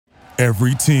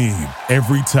Every team,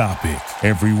 every topic,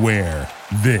 everywhere.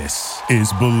 This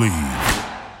is Believe.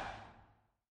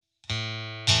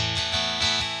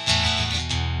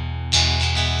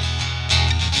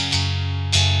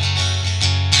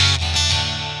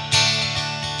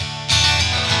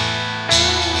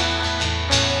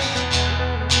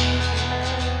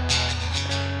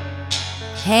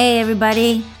 Hey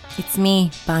everybody, it's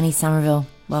me, Bonnie Somerville.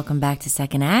 Welcome back to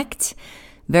Second Act.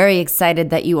 Very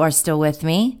excited that you are still with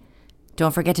me.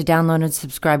 Don't forget to download and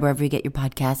subscribe wherever you get your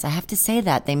podcasts. I have to say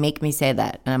that. They make me say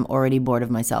that, and I'm already bored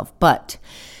of myself. But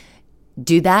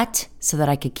do that so that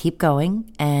I could keep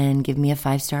going and give me a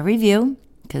 5-star review,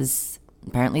 because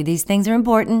apparently these things are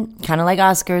important, kind of like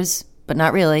Oscars, but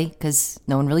not really, because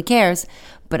no one really cares,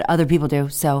 but other people do.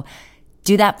 So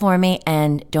do that for me,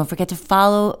 and don't forget to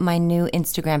follow my new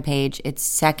Instagram page. It's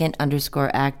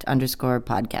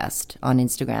second_act_podcast on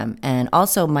Instagram. And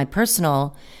also my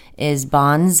personal is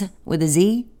Bonds with a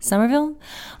Z, Somerville,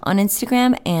 on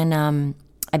Instagram. And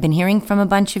I've been hearing from a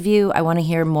bunch of you. I want to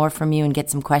hear more from you and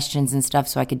get some questions and stuff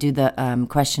so I could do the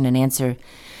question and answer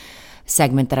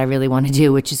segment that I really want to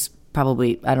do, which is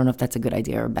probably, I don't know if that's a good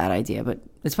idea or a bad idea, but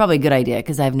it's probably a good idea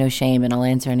because I have no shame and I'll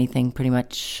answer anything pretty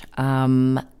much.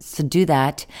 So do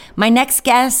that. My next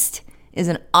guest is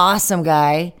an awesome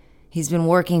guy. He's been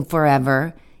working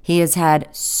forever. He has had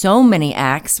so many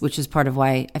acts, which is part of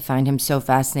why I find him so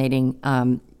fascinating.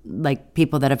 Like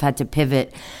people that have had to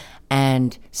pivot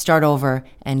and start over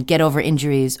and get over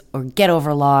injuries or get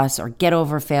over loss or get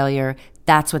over failure.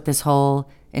 That's what this whole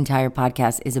entire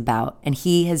podcast is about. And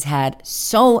he has had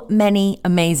so many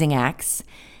amazing acts.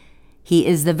 He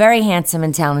is the very handsome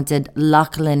and talented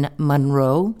Lachlan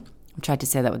Monroe. I tried to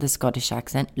say that with a Scottish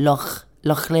accent.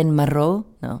 Lachlan Monroe.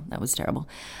 No, that was terrible.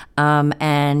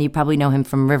 And you probably know him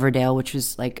from Riverdale, which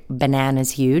was like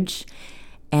bananas huge.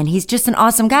 And he's just an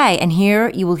awesome guy. And here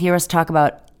you will hear us talk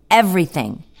about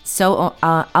everything. So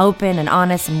open and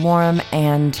honest and warm.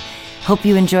 And hope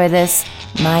you enjoy this,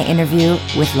 my interview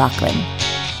with Lachlan.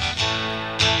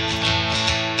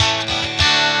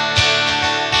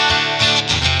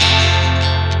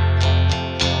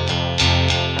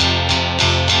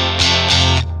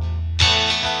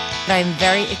 I'm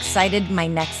very excited. My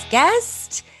next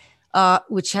guest,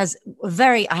 which has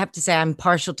I have to say, I'm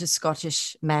partial to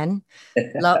Scottish men.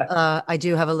 I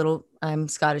do have I'm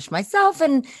Scottish myself,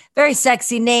 and very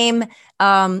sexy name.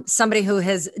 Somebody who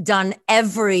has done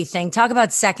everything. Talk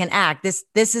about second act.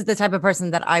 This is the type of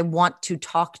person that I want to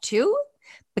talk to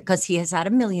because he has had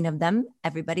a million of them.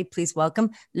 Everybody, please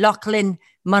welcome Lachlan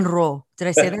Monroe. Did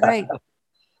I say that right?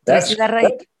 Did I say that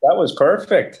right? That was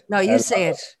perfect. No, you say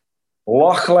it.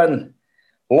 Lachlan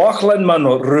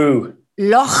Monroe.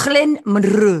 Lachlan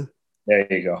Monroe.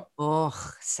 There you go. Oh,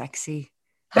 sexy.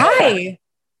 Hi.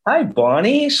 Hi,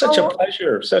 Bonnie. Such a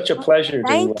pleasure. Such a pleasure.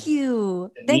 Thank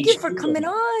you. Thank you for coming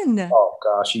on. Oh,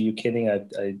 gosh. Are you kidding?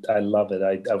 I love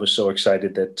it. I was so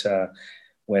excited that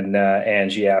when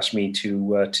Angie asked me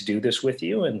to do this with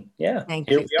you. And yeah,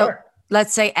 here we are.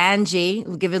 Let's say Angie,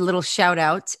 we'll give it a little shout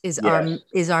out, is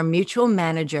our mutual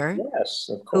manager. Yes,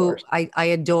 of course. Who I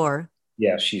adore.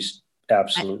 Yeah, she's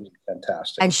absolutely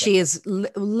fantastic. And she is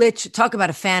talk about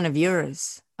a fan of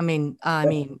yours. I mean,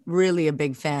 really a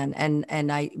big fan,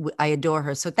 and I adore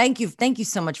her. So thank you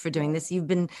so much for doing this.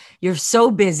 You're so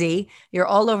busy. You're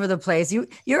all over the place.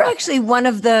 You're actually one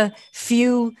of the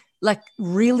few like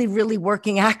really, really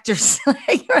working actors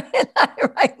like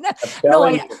right now. No,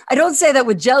 I don't say that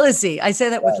with jealousy. I say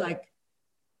that with like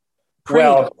praise.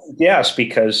 Well, yes,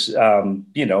 because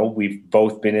we've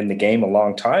both been in the game a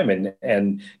long time,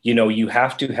 and you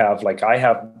have to have, like, I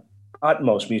have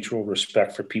utmost mutual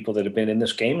respect for people that have been in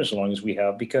this game as long as we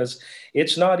have, because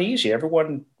it's not easy.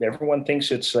 Everyone thinks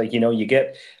it's like, you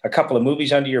get a couple of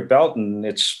movies under your belt and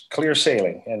it's clear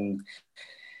sailing, and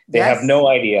they have no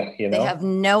idea, They have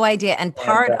no idea. And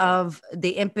part of the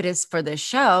impetus for this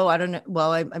show, I don't know.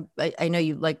 Well, I know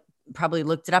you probably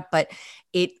looked it up, but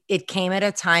it came at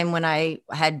a time when I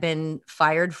had been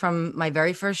fired from my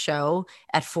very first show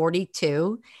at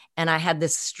 42. And I had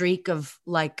this streak of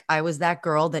I was that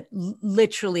girl that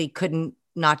literally couldn't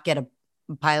not get a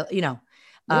pilot,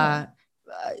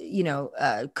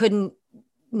 couldn't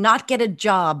not get a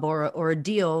job or a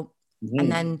deal. Mm-hmm.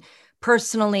 And then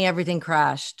personally, everything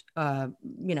crashed.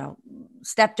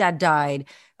 Stepdad died,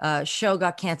 show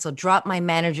got canceled, dropped my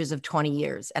managers of 20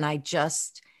 years. And I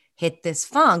just hit this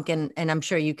funk, and I'm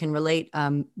sure you can relate.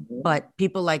 But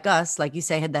people like us, like you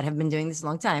say, that have been doing this a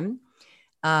long time,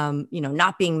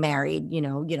 not being married,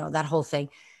 that whole thing.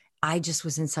 I just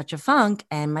was in such a funk,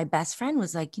 and my best friend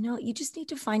was like, you just need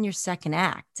to find your second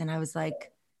act. And I was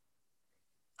like,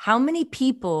 how many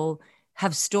people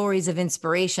have stories of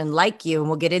inspiration like you, and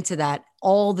we'll get into that,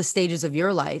 all the stages of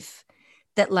your life,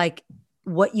 that like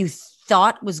what you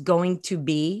thought was going to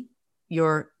be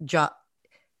your job.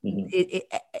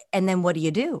 And then what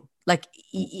do? Like,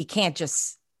 you can't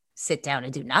just sit down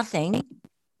and do nothing,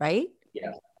 right?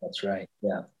 Yeah, that's right.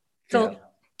 Yeah. So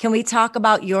can we talk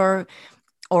about your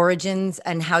origins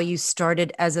and how you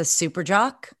started as a super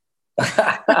jock? Was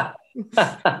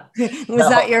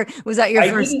that your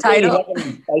first title?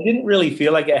 I didn't really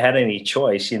feel like I had any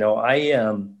choice.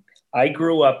 I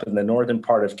grew up in the northern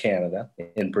part of Canada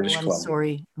in British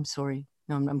Columbia. I'm sorry.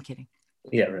 No, I'm kidding.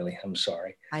 Yeah, really. I'm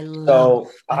sorry. I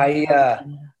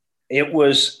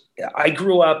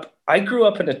grew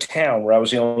up in a town where I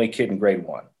was the only kid in grade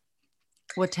 1.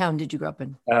 What town did you grow up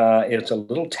in? It's a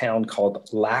little town called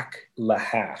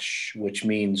Lac-La-Hache, which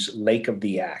means Lake of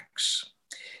the Axe.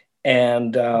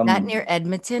 And that near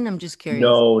Edmonton? I'm just curious.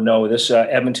 No. This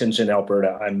Edmonton's in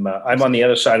Alberta. I'm on the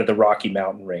other side of the Rocky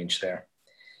Mountain range there.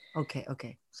 Okay.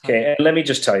 Sorry. Okay, and let me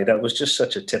just tell you, that was just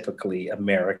such a typically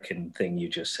American thing you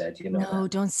just said. No,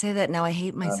 don't say that now. I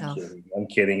hate myself. I'm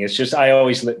kidding. It's just I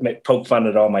always poke fun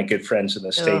at all my good friends in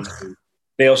the States.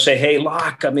 They'll say, "Hey,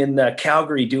 Locke, I'm in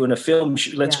Calgary doing a film.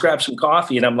 Let's grab some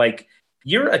coffee." And I'm like,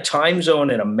 "You're a time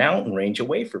zone and a mountain range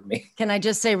away from me." Can I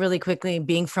just say really quickly,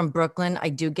 being from Brooklyn, I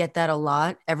do get that a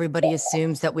lot. Everybody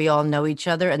assumes that we all know each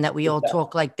other and that we all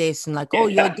talk like this and like, "Oh,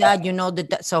 your dad,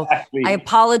 that." So exactly. I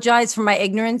apologize for my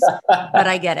ignorance, but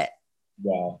I get it.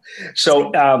 Wow.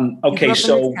 So, okay.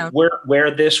 So where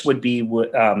this would be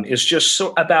is just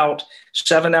about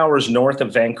 7 hours north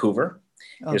of Vancouver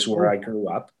is where I grew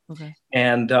up. Okay.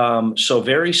 And so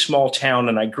very small town.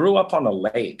 And I grew up on a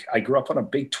lake. I grew up on a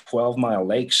big 12-mile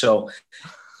lake. So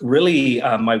really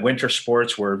my winter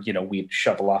sports were, we'd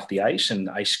shovel off the ice and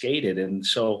ice skated. And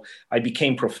so I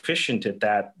became proficient at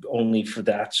that only for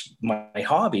that's my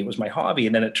hobby. It was my hobby.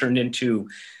 And then it turned into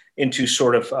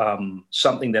sort of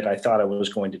something that I thought I was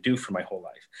going to do for my whole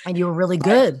life. And you were really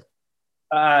good.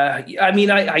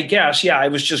 I guess, yeah, I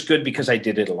was just good because I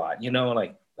did it a lot,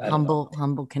 like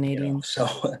humble Canadians. So,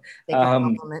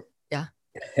 yeah.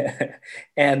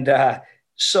 And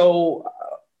so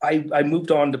I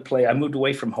moved on to play. I moved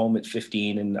away from home at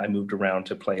 15 and I moved around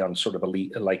to play on sort of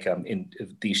elite, like in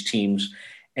these teams.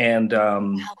 And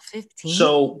 15.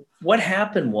 So what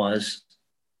happened was,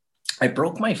 I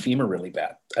broke my femur really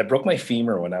bad. I broke my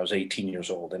femur when I was 18 years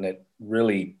old, and it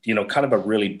really, kind of a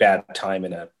really bad time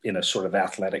in a sort of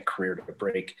athletic career to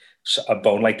break a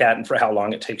bone like that, and for how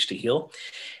long it takes to heal.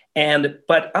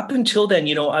 But up until then,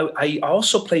 I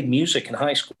also played music in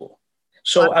high school.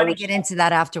 So I want to get into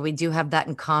that after. We do have that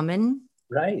in common.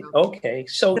 Right. Okay.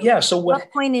 So yeah. So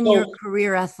what point in your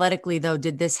career athletically though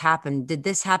did this happen? Did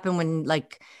this happen when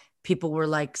people were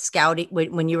like scouting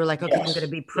when you were like, okay, yes, I'm going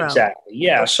to be pro? Exactly.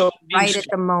 Yeah. So right at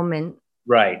the moment.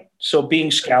 Right. So being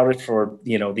scouted for,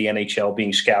 the NHL,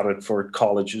 being scouted for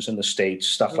colleges in the States,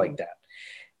 stuff like that.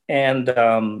 And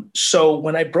so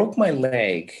when I broke my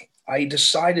leg, I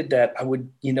decided that I would,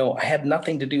 I had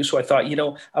nothing to do. So I thought,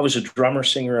 I was a drummer,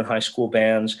 singer in high school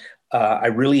bands. I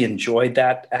really enjoyed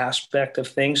that aspect of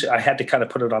things. I had to kind of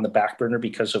put it on the back burner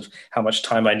because of how much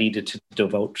time I needed to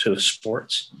devote to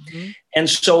sports. Mm-hmm. And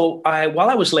so while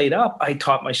I was laid up, I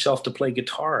taught myself to play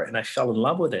guitar and I fell in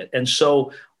love with it. And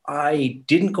so I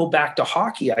didn't go back to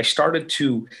hockey. I started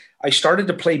to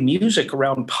play music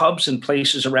around pubs and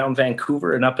places around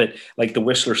Vancouver and up at like the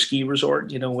Whistler Ski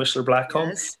Resort, Whistler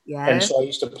Blackcomb. Yes. And so I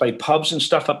used to play pubs and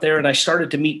stuff up there. And I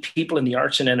started to meet people in the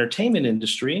arts and entertainment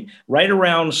industry right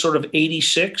around sort of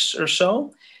 86 or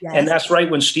so. Yes. And that's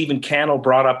right when Stephen Cannell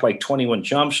brought up like 21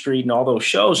 Jump Street and all those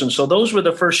shows. And so those were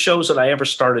the first shows that I ever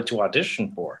started to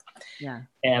audition for. Yeah.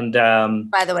 And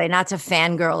by the way, not to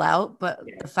fangirl out, but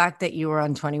the fact that you were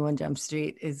on 21 Jump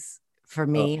Street is, for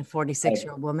me, a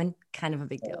 46-year-old woman, kind of a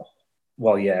big deal.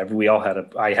 Well, yeah,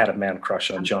 I had a man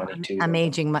crush on Johnny too. I'm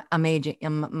aging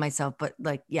myself, but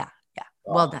like, yeah.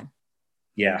 Well done.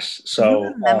 Yes.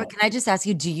 So can I just ask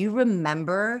you, do you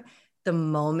remember the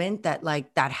moment that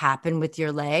like that happened with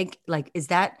your leg? Like, is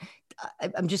that,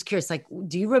 I'm just curious, like,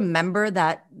 do you remember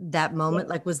that moment?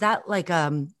 Yeah. Like, was that like,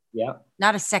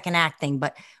 not a second act thing,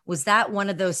 but was that one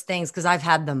of those things? Cause I've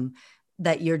had them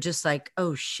that you're just like,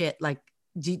 oh shit. Like,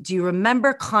 do you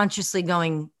remember consciously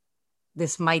going,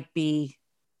 this might be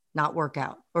not work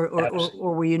out or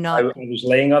were you not? I was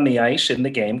laying on the ice in the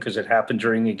game because it happened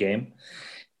during the game.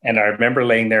 And I remember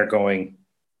laying there going,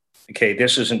 okay,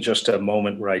 this isn't just a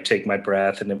moment where I take my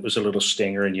breath and it was a little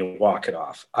stinger and you walk it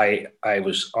off. I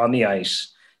was on the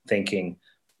ice thinking,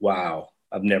 wow,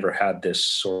 I've never had this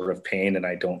sort of pain and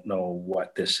I don't know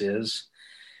what this is.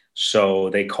 So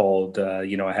they called,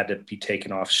 I had to be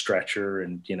taken off stretcher,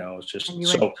 and it's just And you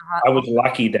went to so.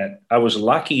 the I was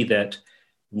lucky that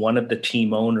one of the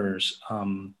team owners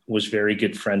was very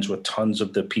good friends with tons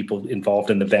of the people involved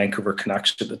in the Vancouver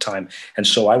Canucks at the time, and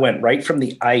so I went right from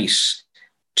the ice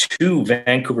to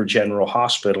Vancouver General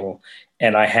Hospital,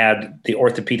 and I had the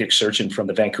orthopedic surgeon from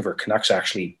the Vancouver Canucks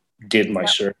actually did my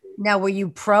surgery. Now, were you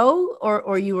pro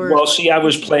or you were? Well, see, I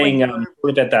was playing sort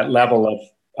of at that level of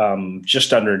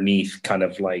just underneath, kind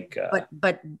of like.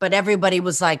 But everybody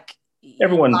was like,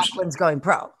 everyone's going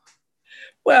pro.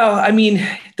 Well, I mean,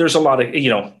 there's a lot of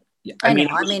I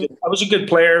was a good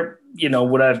player.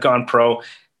 Would I have gone pro?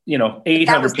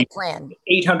 800 people. Plan.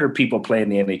 800 people play in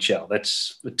the NHL.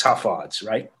 That's tough odds,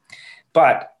 right?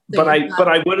 But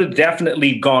I would have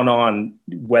definitely gone on,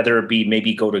 whether it be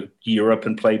maybe go to Europe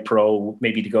and play pro,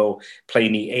 maybe to go play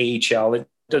in the AHL. It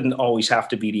doesn't always have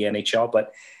to be the NHL,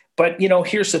 but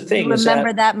here's the thing. You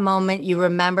remember that moment? You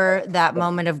remember that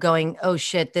moment of going, oh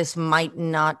shit, this might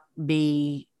not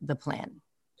be the plan.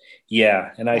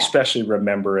 Yeah. And I especially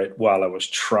remember it while I was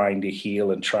trying to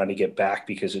heal and trying to get back,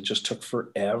 because it just took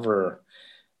forever.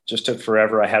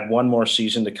 I had one more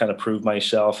season to kind of prove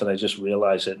myself. And I just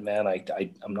realized that, man,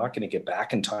 I'm not going to get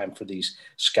back in time for these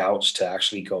scouts to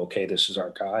actually go, okay, this is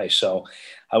our guy. So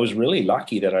I was really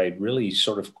lucky that I really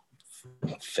sort of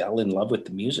fell in love with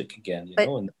the music again,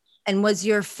 And was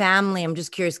your family, I'm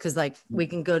just curious, because like we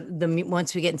can go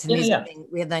once we get into the music thing,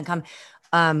 we have that in common.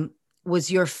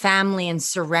 Was your family and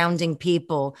surrounding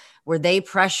people, were they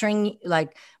pressuring?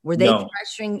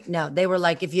 Pressuring? No, they were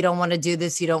like, if you don't want to do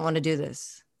this, you don't want to do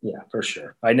this. Yeah, for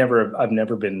sure. I've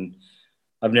never been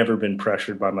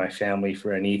pressured by my family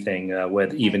for anything,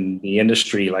 with even the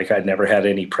industry. Like, I'd never had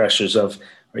any pressures of,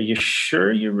 are you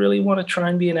sure you really want to try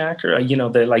and be an actor?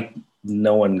 They're like,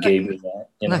 no one gave me that.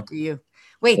 Look at you.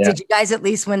 Wait, did you guys at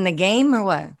least win the game or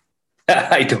what?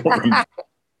 I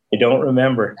don't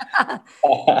remember.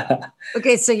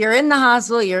 Okay, so you're in the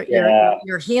hospital,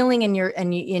 you're healing,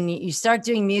 and you start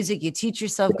doing music. You teach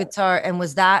yourself guitar, and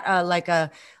was that like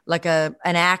an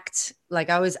act? Like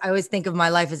I always think of my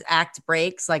life as act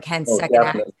breaks, like hence second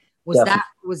definitely. Act.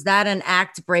 Was that an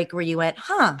act break where you went,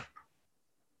 huh?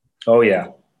 Oh yeah,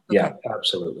 yeah,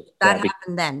 absolutely. That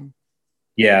happened then.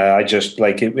 Yeah, I just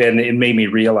like it, and it made me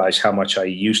realize how much I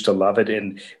used to love it.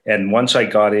 And once I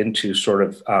got into sort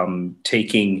of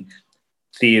taking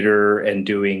theater and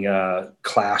doing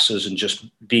classes and just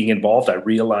being involved, I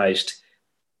realized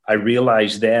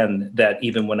then that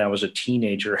even when I was a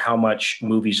teenager, how much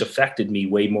movies affected me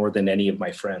way more than any of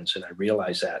my friends, and I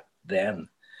realized that then.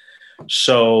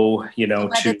 So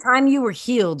by the time you were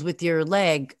healed with your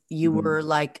leg, you were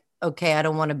like, okay, I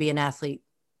don't want to be an athlete.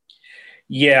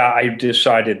 Yeah, I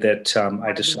decided that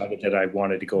I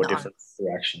wanted to go a different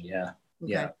direction. Yeah.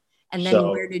 Okay. Yeah. And then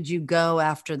where did you go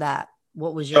after that?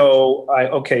 What was your?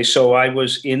 So I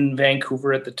was in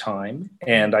Vancouver at the time,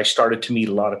 and I started to meet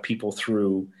a lot of people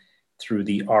through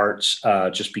the arts,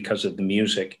 just because of the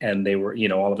music. And they were,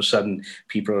 all of a sudden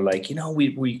people are like,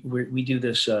 we do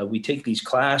this, we take these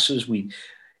classes.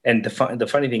 And the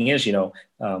funny thing is,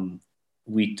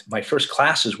 my first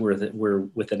classes were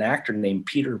with an actor named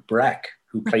Peter Breck,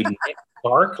 who played Nick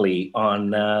Barkley on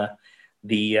the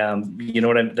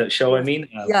the show I mean?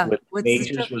 With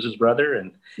Majors was his brother,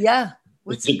 and it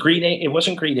wasn't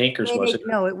Green Acres, was it?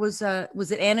 No, it was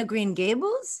it Anna Green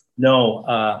Gables?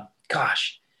 No,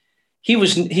 gosh. He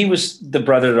was the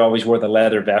brother that always wore the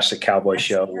leather vest at Cowboy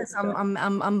Show. Yes, I'm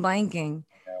blanking.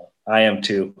 I am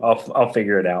too. I'll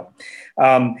figure it out.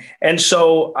 And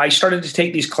so I started to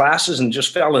take these classes and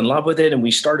just fell in love with it. And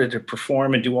we started to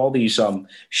perform and do all these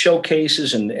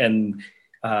showcases and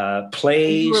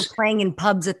plays. You were playing in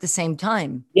pubs at the same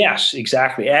time. Yes,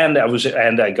 exactly. And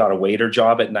I got a waiter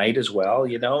job at night as well,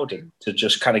 to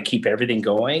just kind of keep everything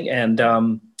going. And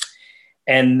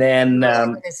then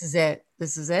this is it.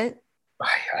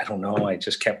 I don't know. I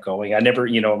just kept going. I never,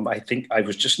 I think I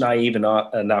was just naive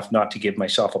enough not to give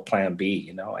myself a plan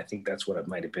B. I think that's what it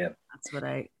might have been. That's what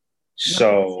I.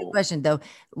 So, question though,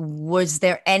 was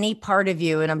there any part of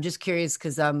you, and I'm just curious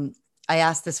because I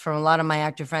asked this from a lot of my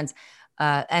actor friends,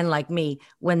 and like me,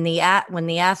 when the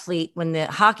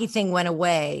hockey thing went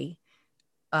away,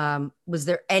 was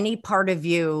there any part of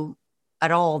you at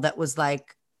all that was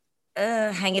like,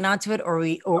 hanging on to it, or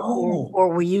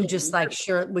were you just like,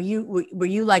 sure? Were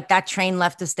you like, that train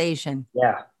left the station?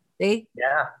 Yeah. See?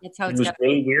 Yeah. That's how it was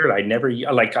very weird.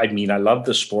 I love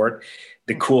the sport.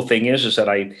 The cool thing is that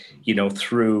I,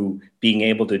 through being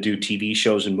able to do TV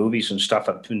shows and movies and stuff,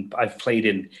 I've played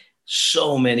in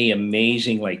so many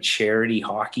amazing like charity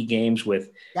hockey games with.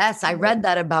 Yes, I read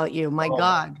that about you. My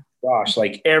God. gosh,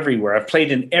 like everywhere. I've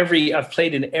played in every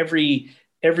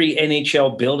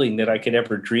NHL building that I could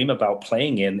ever dream about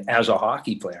playing in as a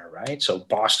hockey player, right? So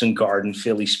Boston Garden,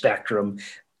 Philly Spectrum,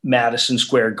 Madison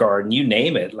Square Garden, you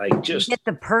name it. Like You just get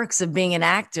the perks of being an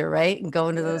actor, right? And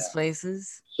going to those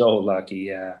places. so lucky,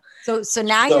 yeah. So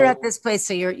now you're at this place.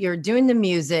 So you're doing the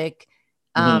music,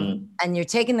 Mhm. and you're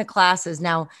taking the classes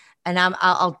now. And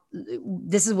I'll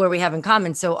this is where we have in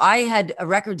common. So I had a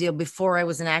record deal before I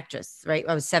was an actress, right?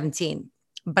 I was 17,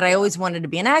 but I always wanted to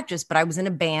be an actress, but I was in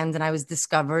a band and I was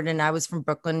discovered and I was from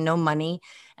Brooklyn, no money.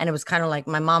 And it was kind of like,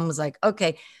 my mom was like,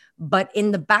 okay. But in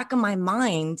the back of my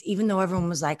mind, even though everyone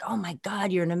was like, oh my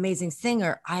God, you're an amazing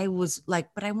singer, I was like,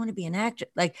 but I want to be an actress.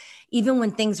 Like, even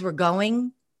when things were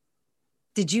going,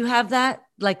 did you have that?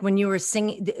 Like when you were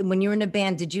singing, when you were in a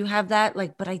band, did you have that?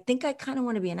 Like, but I think I kind of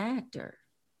want to be an actor.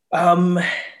 Um,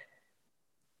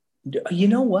 you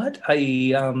know what? I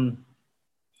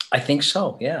think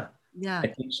so. Yeah. Yeah. I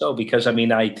think so because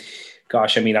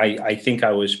gosh, I think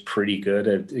I was pretty good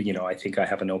at, I think I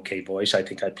have an okay voice. I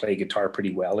think I play guitar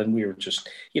pretty well. And we were just,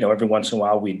 every once in a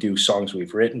while we do songs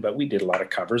we've written, but we did a lot of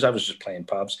covers. I was just playing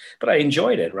pubs, but I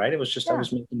enjoyed it, right? It was just, I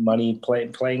was making money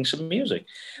playing some music.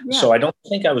 Yeah. So I don't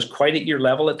think I was quite at your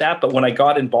level at that. But when I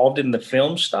got involved in the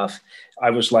film stuff, I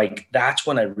was like, that's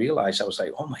when I realized I was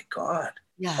like, oh my God,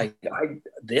 Yeah.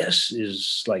 this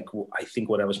is like, I think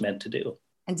what I was meant to do.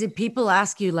 And did people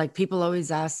ask you, like people always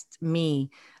asked me,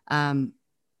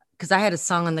 because I had a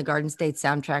song on the Garden State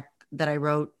soundtrack that I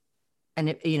wrote and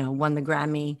it, won the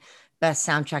Grammy best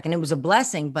soundtrack. And it was a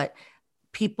blessing, but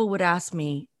people would ask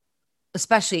me,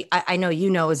 especially, I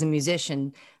know, as a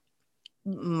musician,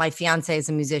 my fiance is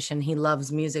a musician. He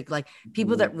loves music. Like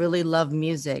people that really love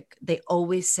music, they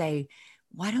always say,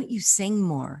 why don't you sing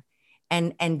more?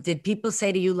 And did people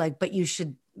say to you, like, but you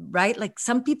should, right? Like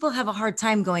some people have a hard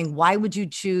time going, why would you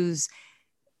choose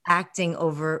acting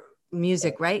over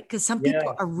music, right? Because some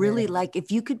people are really like,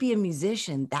 if you could be a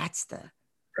musician, that's the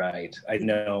right. I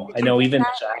know. Even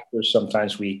as actors,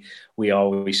 sometimes we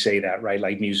always say that, right?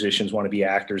 Like musicians want to be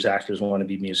actors, actors want to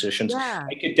be musicians. Yeah.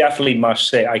 I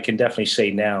can definitely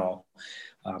say now,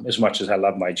 as much as I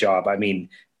love my job, I mean,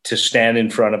 to stand in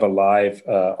front of a live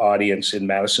audience in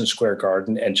Madison Square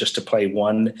Garden and just to play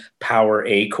one power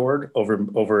A chord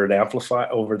over an amplifier,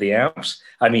 over the amps.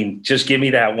 I mean, just give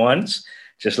me that once.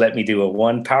 Just let me do a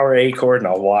one power A chord and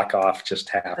I'll walk off just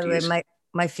happy. By the way,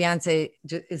 my fiance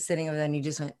is sitting over there and he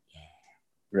just went,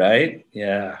 yeah. Right?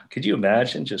 Yeah. Could you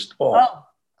imagine just,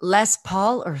 Les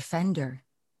Paul or Fender?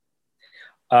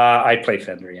 I play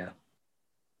Fender, yeah.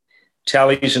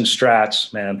 Tellys and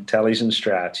Strats, man. Tellys and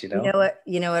Strats,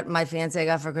 You know what my fiance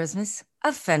got for Christmas?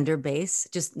 A Fender bass.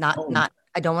 Just not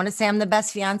I don't want to say I'm the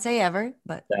best fiance ever,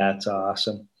 but that's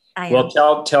awesome. Well,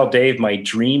 tell Dave my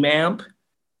dream amp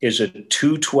is a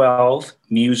 212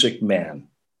 Music Man.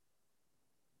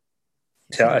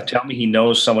 Tell me he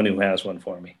knows someone who has one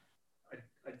for me.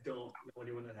 I don't know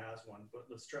anyone that has one, but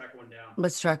let's track one down.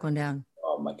 Let's track one down.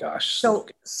 Oh my gosh. So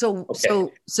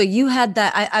you had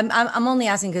that. I'm only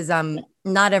asking because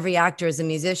not every actor is a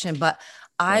musician, but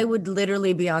I would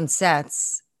literally be on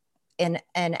sets and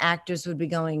actors would be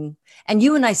going, and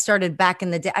you and I started back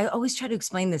in the day. I always try to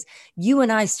explain this. You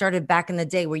and I started back in the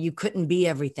day where you couldn't be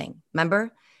everything.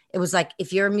 Remember? It was like,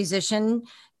 if you're a musician,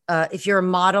 if you're a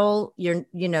model, you're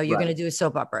going to do a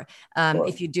soap opera.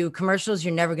 If you do commercials,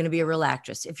 you're never going to be a real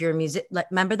actress. If you're a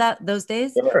remember those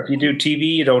days? Sure. If you do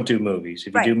TV, you don't do movies.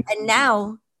 If you do, and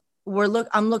now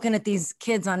I'm looking at these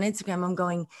kids on Instagram. I'm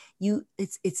going,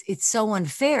 it's so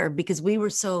unfair because we were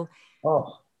so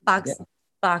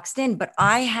boxed in. But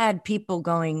I had people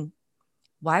going,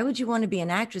 why would you want to be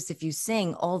an actress if you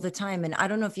sing all the time? And I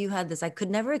don't know if you had this. I could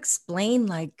never explain,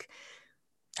 like,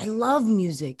 I love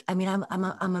music. I mean,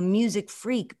 I'm a music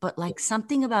freak, but like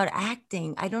something about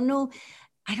acting, I don't know.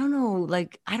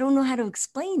 Like, I don't know how to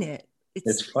explain it.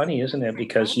 It's funny, isn't it?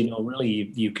 Because,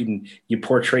 really you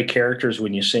portray characters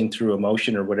when you sing through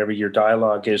emotion or whatever your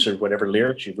dialogue is or whatever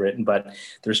lyrics you've written. But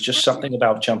there's just something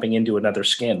about jumping into another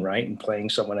skin, right? And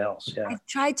playing someone else. Yeah. I've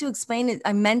tried to explain it.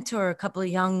 I mentor a couple of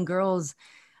young girls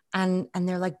and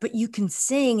they're like, but you can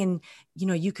sing and,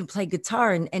 you can play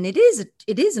guitar and it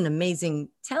is an amazing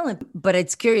talent. But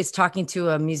it's curious talking to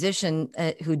a musician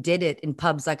who did it in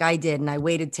pubs like I did. And I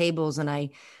waited tables and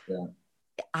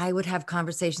I would have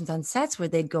conversations on sets where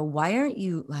they'd go, why aren't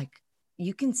you like,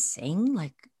 you can sing?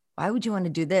 Like, why would you want to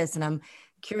do this? And I'm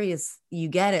curious, you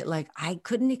get it. Like, I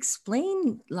couldn't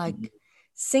explain, like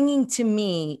singing to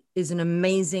me is an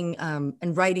amazing,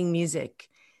 and writing music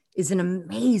is an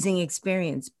amazing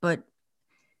experience, but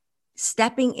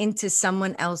stepping into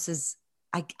someone else's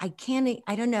I can't,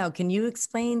 I don't know. Can you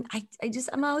explain?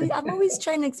 I'm always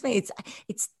trying to explain.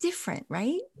 It's different,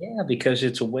 right? Yeah, because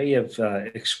it's a way of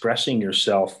expressing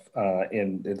yourself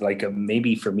in like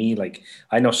maybe for me, like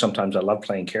I know sometimes I love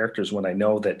playing characters when I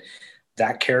know that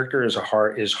that character is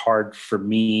hard for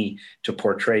me to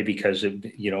portray because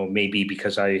maybe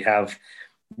because I have,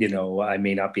 I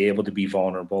may not be able to be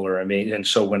vulnerable and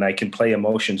so when I can play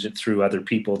emotions through other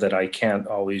people that I can't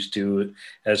always do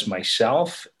as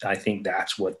myself, I think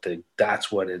that's what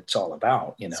it's all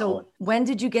about, So when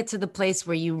did you get to the place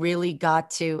where you really got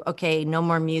to, okay, no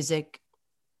more music,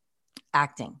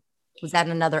 acting? Was that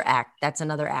another act? That's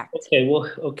another act.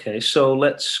 Okay. So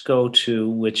let's go to,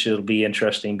 which it'll be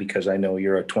interesting because I know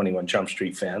you're a 21 Jump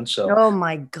Street fan. So oh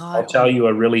my God. I'll tell you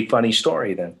a really funny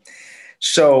story then.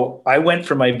 So I went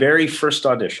for my very first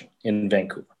audition in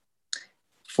Vancouver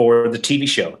for the TV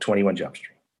show 21 Jump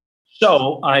Street.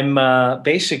 So I'm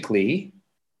basically,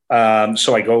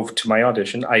 so I go to my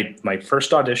audition. My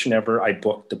first audition ever, I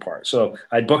booked the part. So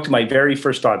I booked my very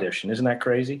first audition. Isn't that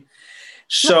crazy?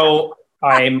 So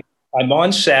I'm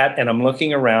on set and I'm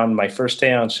looking around. My first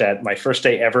day on set, my first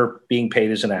day ever being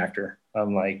paid as an actor.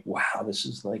 I'm like, wow, this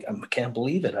is like, I can't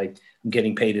believe it. I'm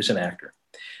getting paid as an actor.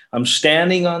 I'm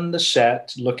standing on the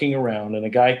set looking around and a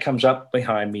guy comes up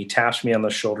behind me, taps me on the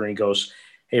shoulder and he goes,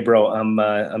 hey bro,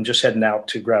 I'm just heading out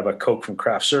to grab a Coke from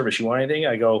craft service. You want anything?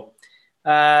 I go,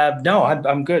 no,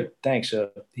 I'm good. Thanks.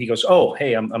 He goes, oh,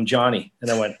 hey, I'm Johnny. And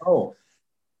I went, oh,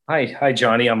 hi,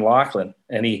 Johnny, I'm Lachlan.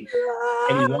 And he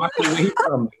walked away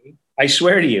from me. I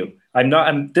swear to you,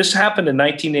 this happened in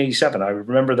 1987. I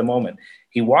remember the moment.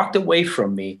 He walked away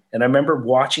from me and I remember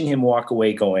watching him walk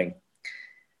away going,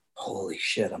 holy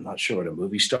shit, I'm not sure what a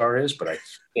movie star is, but I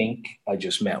think I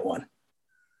just met one.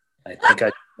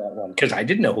 Because I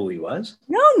didn't know who he was.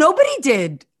 No, nobody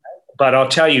did. But I'll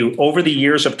tell you, over the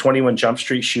years of 21 Jump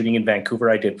Street shooting in Vancouver,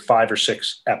 I did 5 or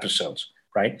 6 episodes,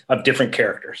 right, of different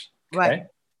characters. Okay?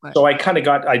 Right. So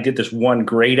I did this one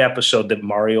great episode that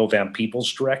Mario Van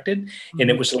Peebles directed,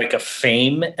 and it was like a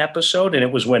Fame episode, and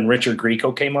it was when Richard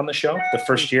Grieco came on the show the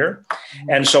first year.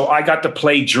 And so I got to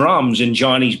play drums in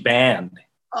Johnny's band.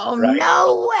 Oh, right?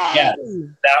 No way. Yeah,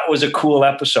 that was a cool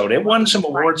episode. It won some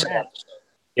awards.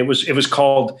 It was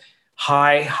called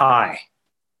High,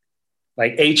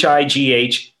 like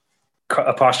HIGH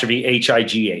apostrophe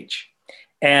HIGH.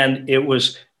 And it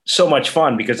was so much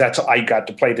fun because I got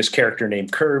to play this character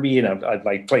named Kirby, and I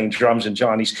like playing drums, and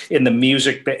Johnny's in the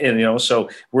music, and so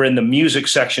we're in the music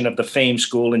section of the Fame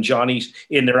school, and Johnny's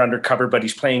in there undercover, but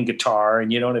he's playing guitar,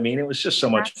 and you know what I mean? It was just so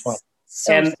much fun.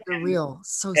 So surreal.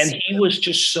 He was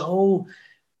just so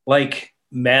like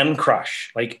man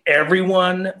crush. Like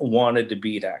everyone wanted to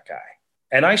be that guy.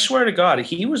 And I swear to God,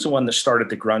 he was the one that started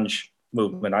the grunge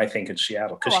movement, I think, in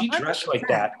Seattle, because he dressed like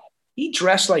that. He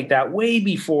dressed like that way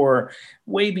before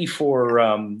Pearl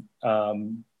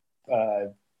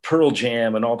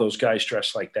Jam and all those guys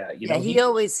dressed like that. You know, he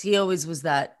always was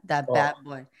that bad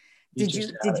boy. Did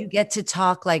you get to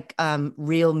talk like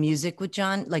real music with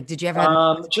John? Like, did you ever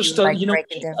have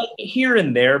here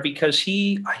and there, because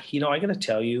I got to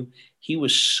tell you, he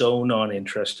was so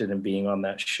non-interested in being on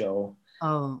that show.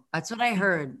 Oh, that's what I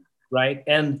heard. Right.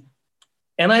 And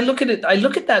I look at it, I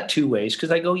look at that 2 ways,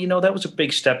 because I go, that was a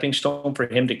big stepping stone for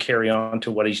him to carry on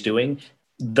to what he's doing.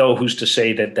 Though who's to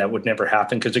say that would never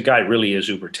happen, because the guy really is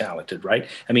uber talented, right?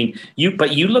 I mean, you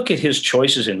look at his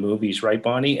choices in movies, right,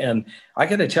 Bonnie? And I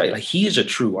got to tell you, like, he is a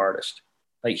true artist.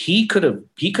 Like he could have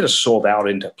sold out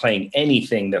into playing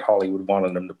anything that Hollywood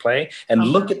wanted him to play. And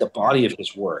look at the body of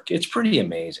his work. It's pretty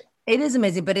amazing. It is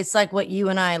amazing, but it's like what you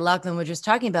and I, Lachlan, were just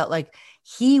talking about. Like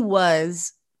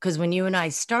because when you and I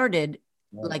started,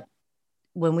 like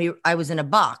when I was in a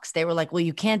box, they were like, well,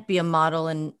 you can't be a model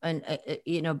and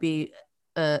be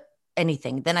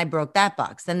anything. Then I broke that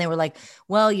box. Then they were like,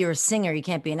 well, you're a singer, you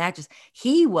can't be an actress.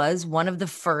 He was one of the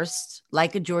first,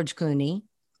 like a George Clooney,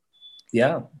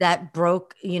 that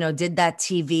broke, did that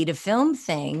TV to film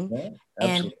thing.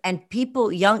 And people,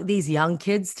 these young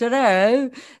kids today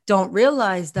don't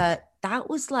realize that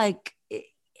was like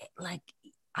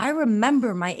I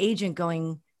remember my agent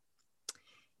going,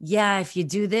 yeah, if you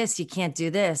do this, you can't do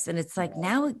this. And it's like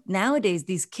nowadays,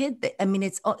 these kids, I mean,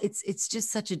 it's just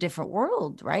such a different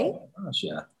world, right? Oh my gosh,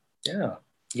 yeah. Yeah.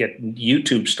 Yet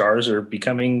YouTube stars are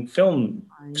becoming film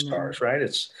stars, right?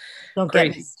 It's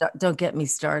don't get me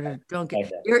started.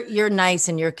 You're nice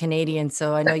and you're Canadian,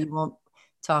 so I know you won't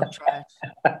talk trash.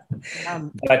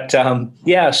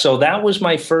 So that was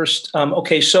my first.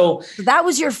 So that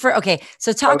was your first. Okay,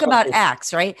 so talk about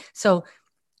acts, right? So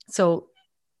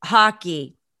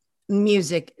hockey,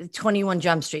 music, 21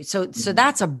 Jump Street. So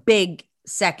that's a big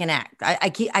second act.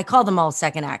 I call them all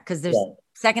second act because there's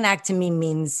second act to me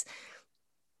means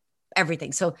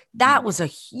everything. So that was a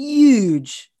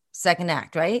huge second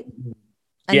act, right?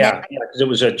 And because it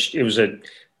was a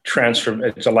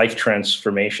it's a life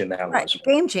transformation. That was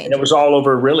game changer. And it was all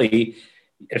over, really.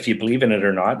 If you believe in it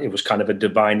or not, it was kind of a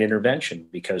divine intervention,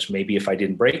 because maybe if I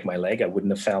didn't break my leg, I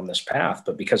wouldn't have found this path.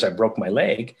 But because I broke my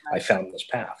leg, I found this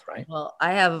path, right? Well,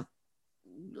 I have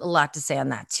a lot to say on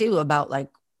that too, about like,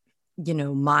 you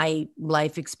know, my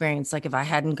life experience. Like if I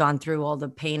hadn't gone through all the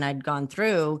pain I'd gone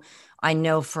through, I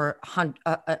know for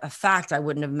a fact I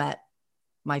wouldn't have met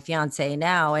my fiance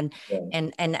now. And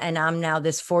I'm now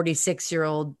this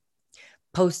 46-year-old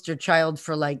poster child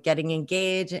for like getting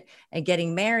engaged and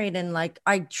getting married. And like,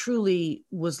 I truly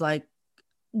was like,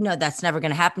 no, that's never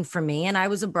going to happen for me. And I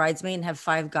was a bridesmaid and have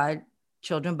 5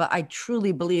 godchildren, but I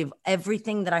truly believe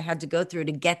everything that I had to go through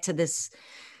to get to this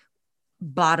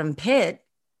bottom pit,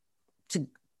 to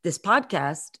this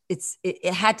podcast,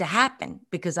 it had to happen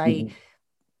because I,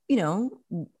 you know,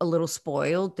 a little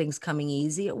spoiled, things coming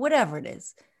easy, whatever it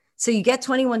is. So you get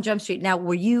 21 Jump Street. Now,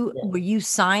 were you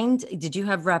signed? Did you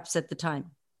have reps at the time?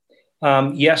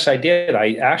 Yes, I did.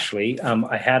 I actually,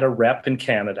 I had a rep in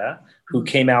Canada who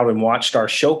came out and watched our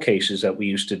showcases that we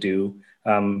used to do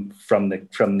from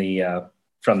the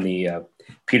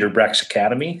Peter Breck's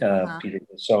Academy.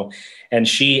 And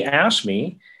she asked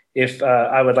me if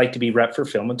I would like to be rep for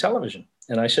film and television.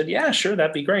 And I said, yeah, sure,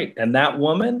 that'd be great. And that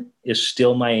woman is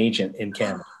still my agent in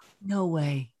Canada. No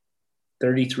way.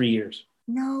 33 years.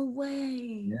 No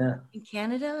way. Yeah. In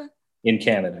Canada? In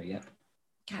Canada, yeah.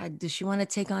 God, does she want to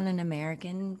take on an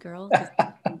American girl?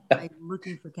 I'm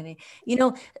looking for Canadian. You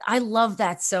know, I love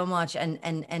that so much, and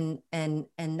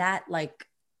that like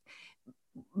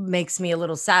makes me a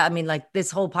little sad. I mean, like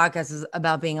this whole podcast is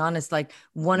about being honest. Like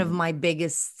one of my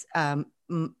biggest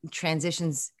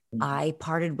transitions, I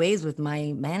parted ways with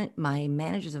my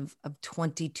managers of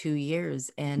 22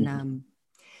 years, and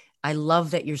I love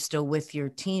that you're still with your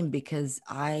team, because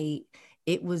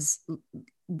it was,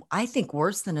 I think,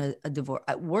 worse than a divorce,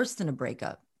 worse than a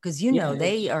breakup, because you know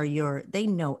they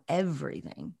know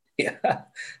everything. Yeah.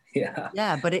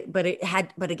 But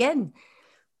again,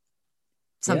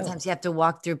 sometimes you have to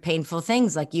walk through painful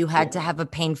things. Like you had to have a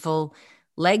painful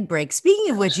leg break. Speaking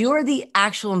of which, you are the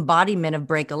actual embodiment of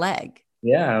break a leg.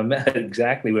 Yeah,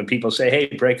 exactly. When people say, "Hey,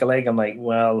 break a leg," I'm like,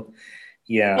 well,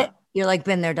 yeah. You're like,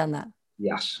 been there, done that.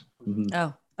 Yes. Mm-hmm.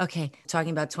 Oh, okay.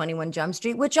 Talking about 21 Jump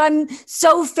Street, which I'm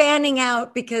so fanning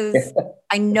out because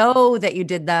I know that you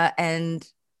did that, and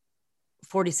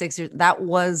 46 years, that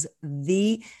was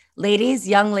the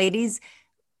young ladies,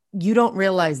 you don't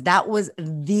realize that was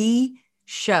the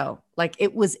show. Like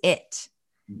it was it.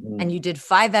 Mm-hmm. And you did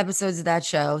 5 episodes of that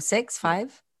show,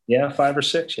 5? Yeah, 5 or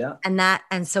 6. Yeah.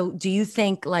 And so do you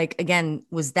think, like, again,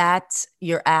 was that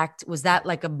your act? Was that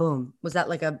like a boom? Was that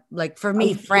like for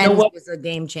me, Friends was a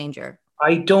game changer?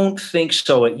 I don't think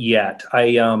so yet.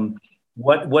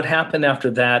 What happened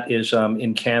after that is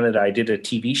in Canada, I did a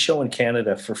TV show in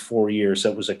Canada for 4 years.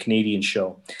 That was a Canadian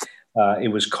show.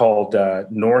 It was called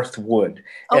Northwood.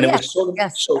 And it was sort of,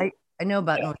 yes, I know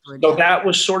about Northwood. So that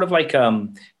was sort of like a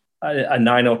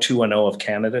 90210 of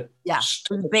Canada. Yeah,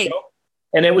 it was big. Show.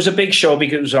 And it was a big show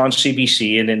because it was on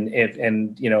CBC,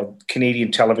 and you know,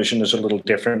 Canadian television is a little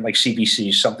different. Like CBC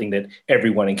is something that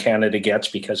everyone in Canada gets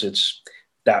because it's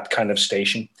that kind of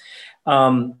station.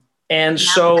 And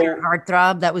so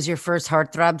heartthrob, that was your first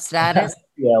heartthrob status.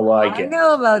 Yeah, well, I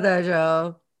know about that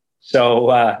show.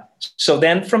 So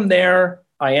then from there,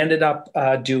 I ended up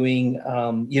doing.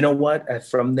 You know what?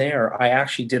 From there, I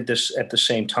actually did this at the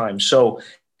same time. So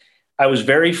I was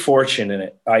very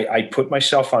fortunate. I put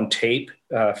myself on tape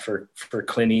for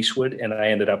Clint Eastwood, and I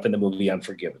ended up in the movie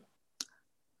Unforgiven.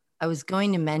 I was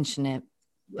going to mention it,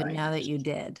 but now that you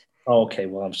did. Okay,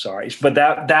 well, I'm sorry. But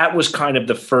that was kind of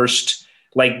the first,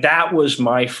 like, that was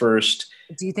my first.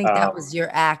 Do you think that was your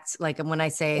act? Like when I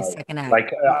say second act?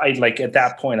 Like at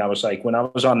that point, I was like, when I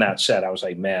was on that set, I was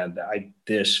like, man,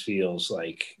 this feels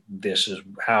like this is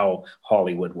how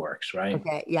Hollywood works, right?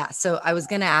 Okay, yeah. So I was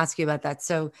going to ask you about that.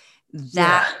 So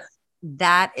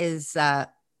that is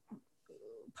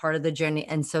part of the journey.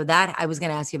 And so that I was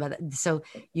going to ask you about that. So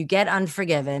you get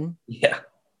Unforgiven. Yeah.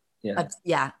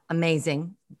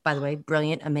 Amazing. By the way,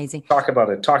 brilliant, amazing. Talk about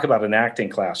an acting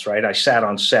class, right? I sat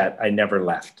on set. I never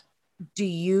left.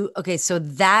 So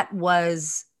that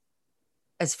was,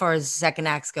 as far as second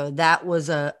acts go, that was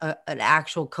an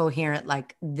actual coherent,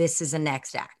 like, this is a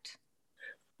next act.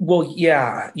 Well,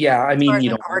 yeah. I mean, you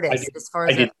know, artist,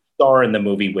 I did star in the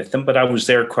movie with them, but I was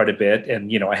there quite a bit,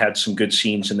 and I had some good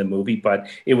scenes in the movie. But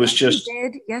it was just,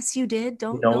 Yes, you did.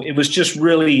 Don't. it was just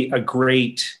really a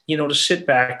great, to sit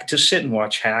and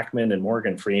watch Hackman and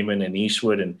Morgan Freeman and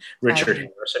Eastwood and Richard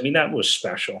Harris. I mean, that was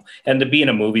special, and to be in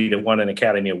a movie that won an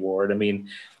Academy Award, I mean,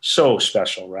 so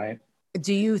special, right?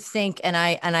 Do you think? And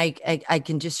I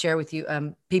can just share with you.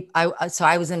 So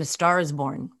I was in A Star Is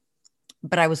Born,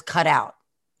 but I was cut out.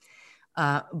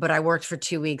 But I worked for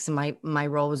 2 weeks and my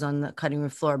role was on the cutting room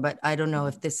floor. But I don't know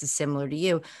if this is similar to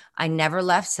you. I never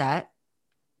left set.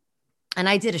 And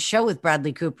I did a show with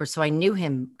Bradley Cooper, so I knew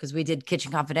him because we did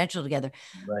Kitchen Confidential together.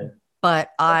 Right.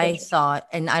 But I thought,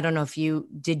 and I don't know if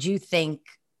did you think,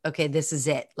 okay, this is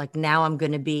it. Like now I'm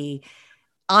going to be,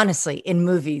 honestly, in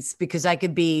movies, because I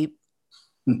could be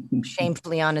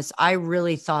shamefully honest. I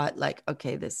really thought like,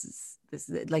 okay, this is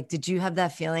like, did you have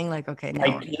that feeling like, okay,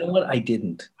 now you know what? I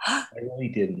didn't. I really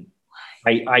didn't.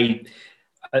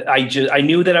 I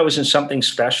knew that I was in something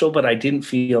special, but I didn't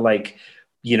feel like,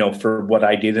 for what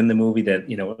I did in the movie that,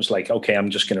 it was like, okay, I'm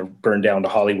just going to burn down to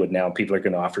Hollywood now. People are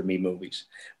going to offer me movies.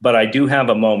 But I do have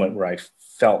a moment where I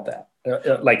felt that,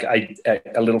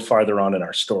 a little farther on in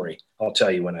our story. I'll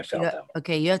tell you when I felt that.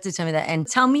 Okay, you have to tell me that. And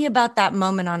tell me about that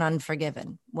moment on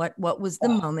Unforgiven. What was the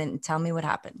moment? And tell me what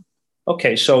happened.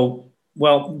 Okay, so,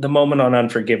 well, the moment on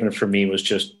Unforgiven for me was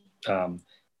just,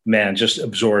 just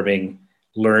absorbing,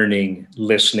 learning,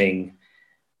 listening,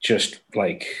 just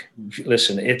like,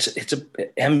 listen, it's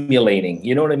emulating,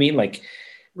 you know what I mean? Like,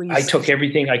 I took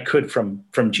everything I could from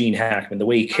Gene Hackman, the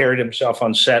way he carried himself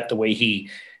on set, the way he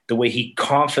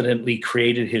confidently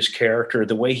created his character,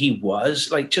 the way he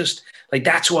was, like, just like,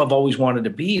 that's who I've always wanted to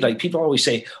be. Like, people always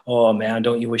say, oh man,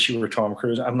 don't you wish you were Tom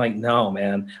Cruise? I'm like, no,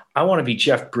 man, I want to be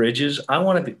Jeff Bridges. I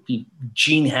want to be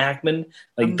Gene Hackman.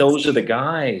 Like, those are the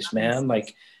guys, man.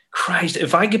 Like, Christ,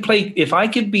 if I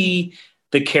could be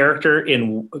the character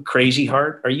in Crazy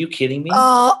Heart, are you kidding me?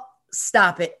 Oh,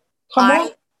 stop it. Come on.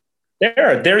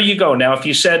 There you go. Now, if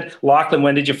you said, Lachlan,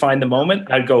 when did you find the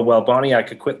moment? I'd go, well, Bonnie, I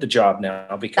could quit the job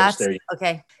now because there you go.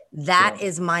 Okay. That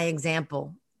is my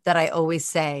example that I always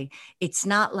say. It's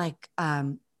not like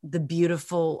the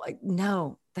beautiful,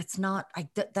 no, that's not,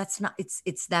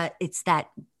 it's that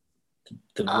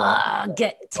take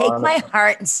my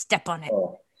heart and step on it.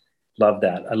 Oh, love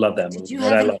that. I love that movie. Did you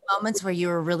have any moments where you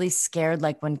were really scared?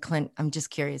 Like when Clint, I'm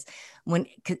just curious,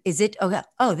 this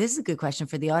is a good question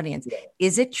for the audience. Yeah.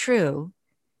 Is it true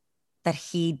that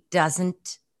he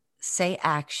doesn't say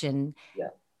action? Yeah.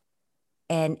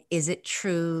 And is it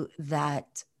true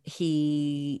that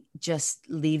he just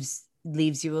leaves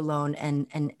you alone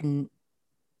and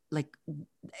like,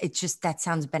 it's just, that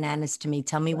sounds bananas to me.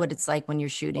 Tell me what it's like when you're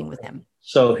shooting with him.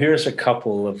 So here's a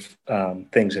couple of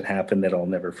things that happened that I'll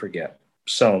never forget.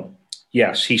 So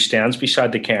yes, he stands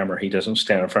beside the camera. He doesn't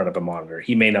stand in front of a monitor.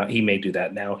 He may do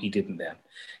that now. He didn't then.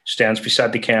 Stands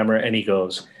beside the camera and he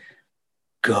goes,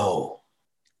 go.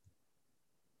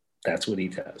 That's what he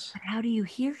does. But how do you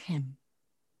hear him?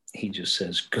 He just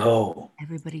says, go.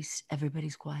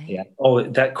 Everybody's quiet. Yeah. Oh,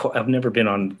 I've never been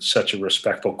on such a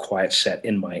respectful, quiet set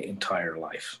in my entire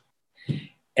life.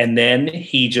 And then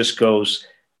he just goes,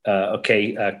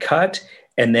 cut.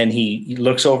 And then he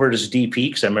looks over at his DP,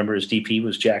 because I remember his DP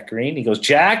was Jack Green. He goes,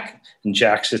 Jack. And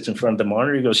Jack sits in front of the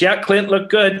monitor. He goes, yeah, Clint, look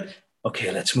good.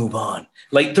 Okay, let's move on.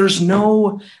 Like, there's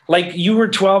no, like, you were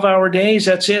 12-hour days.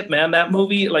 That's it, man. That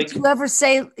movie, like. Did you ever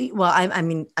say, well,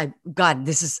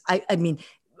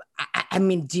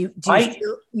 do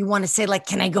you want to say, like,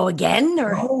 can I go again?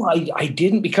 Or no, I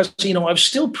didn't, because, I was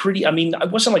still pretty, I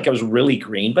wasn't like I was really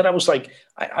green, but I was like,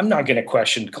 I'm not going to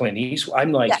question Clint Eastwood.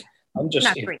 I'm like, yeah. I'm just,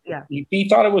 he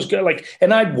thought it was good. Like,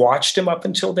 and I'd watched him up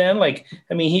until then. Like,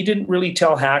 he didn't really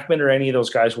tell Hackman or any of those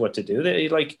guys what to do.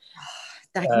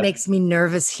 That makes me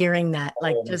nervous hearing that.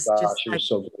 Like, it was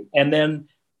so good.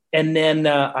 And then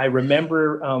I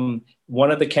remember one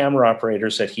of the camera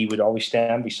operators that he would always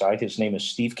stand beside. His name is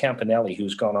Steve Campanelli,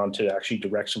 who's gone on to actually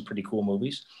direct some pretty cool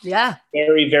movies. Yeah.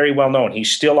 Very, very well known. He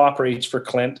still operates for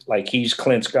Clint. Like, he's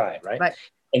Clint's guy, right?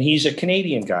 And he's a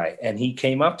Canadian guy. And he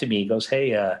came up to me. He goes,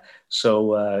 hey,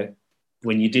 so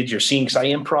when you did your scene, because I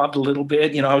improv a little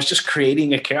bit, I was just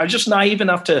creating a character. I was just naive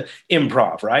enough to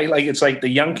improv, right? Like, it's like the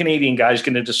young Canadian guy is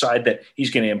going to decide that he's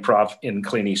going to improv in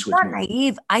Clint Eastwood. Not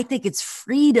naive. I think it's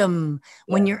freedom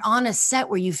when you're on a set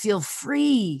where you feel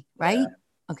free, right? Yeah.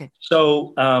 Okay.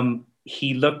 So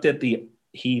he looked at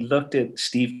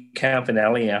Steve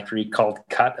Campanelli after he called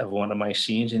cut of one of my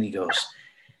scenes, and he goes,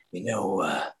 do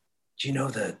you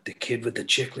know the kid with the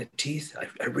chiclet teeth?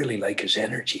 I really like his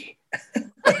energy.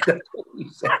 That's what he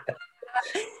said.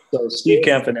 So Steve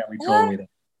Campanelli told me that.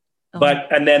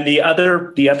 But and then the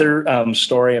other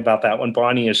story about that one,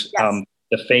 Bonnie, is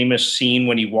the famous scene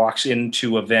when he walks in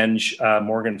to avenge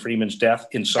Morgan Freeman's death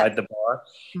inside the bar,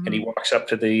 and he walks up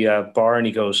to the bar and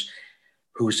he goes,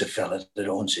 "Who's the fella that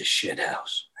owns this shit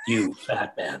house? You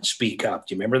fat man, speak up."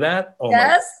 Do you remember that? Oh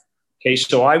yes. Okay,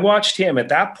 so I watched him at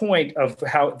that point of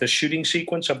how the shooting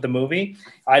sequence of the movie.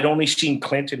 I'd only seen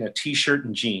Clint in a t-shirt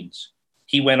and jeans.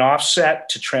 He went off set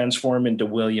to transform into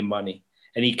William Money,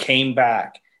 and he came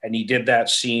back. And he did that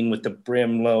scene with the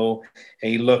brim low,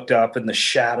 and he looked up in the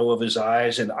shadow of his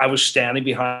eyes. And I was standing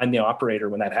behind the operator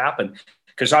when that happened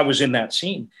because I was in that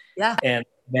scene. Yeah. And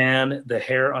man, the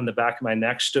hair on the back of my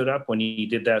neck stood up when he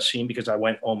did that scene because I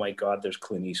went, oh my God, there's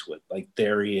Clint Eastwood. Like,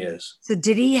 there he is. So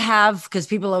did he have, because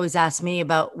people always ask me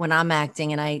about when I'm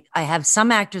acting, and I have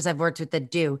some actors I've worked with that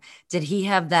do, did he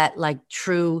have that like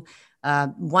true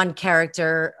one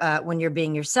character when you're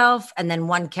being yourself and then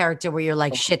one character where you're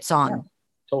like shit's on? Yeah.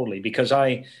 Totally. Because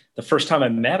the first time I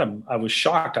met him, I was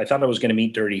shocked. I thought I was going to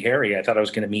meet Dirty Harry. I thought I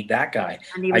was going to meet that guy.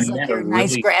 And he was like your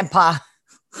nice grandpa.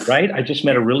 Right. I just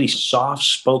met a really soft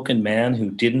spoken man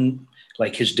who didn't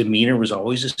like, his demeanor was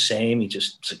always the same. He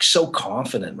just was like so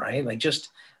confident, right? Like just,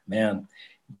 man.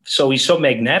 So he's so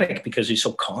magnetic because he's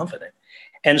so confident.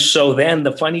 And so then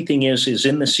the funny thing is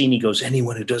in the scene, he goes,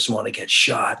 anyone who doesn't want to get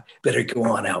shot better go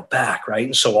on out back, right?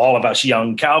 And so all of us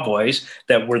young cowboys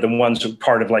that were the ones who were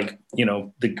part of like, you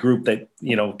know, the group that,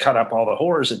 you know, cut up all the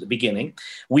whores at the beginning,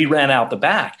 we ran out the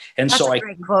back. And That's so a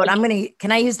great quote.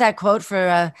 Can I use that quote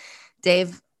for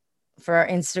Dave for our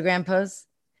Instagram post?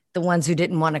 The ones who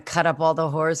didn't want to cut up all the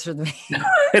whores for me.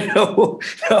 No.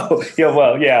 Yeah,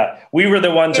 well, yeah. We were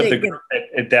the ones of the group.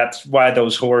 That's why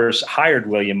those whores hired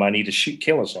William Money to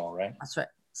kill us all, right? That's right.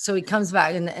 So he comes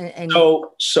back and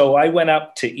so I went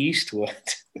up to Eastwood.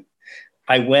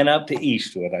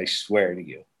 I swear to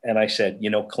you. And I said, you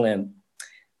know, Clint,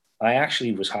 I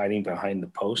actually was hiding behind the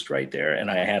post right there and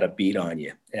I had a beat on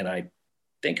you. And I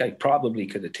think I probably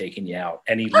could have taken you out.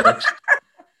 And he looks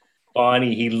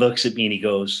Bonnie, he looks at me and he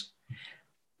goes,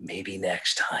 maybe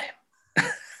next time.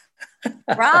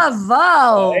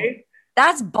 Bravo. Right?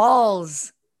 That's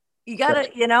balls. You gotta,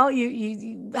 you know,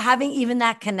 you having even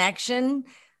that connection,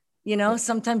 you know,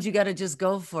 sometimes you gotta just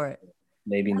go for it.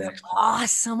 Maybe next time.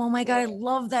 Awesome. Oh my God. I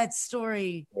love that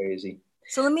story. Crazy.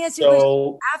 So let me ask you a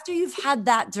question. After you've had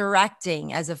that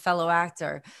directing as a fellow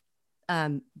actor,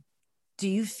 do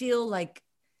you feel like,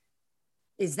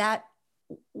 was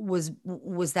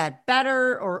that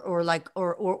better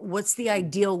or what's the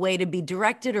ideal way to be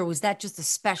directed, or was that just a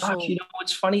special? Gosh, you know,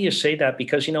 it's funny you say that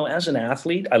because, you know, as an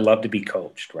athlete, I love to be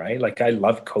coached, right? Like I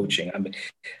love coaching. I mean,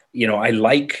 you know, I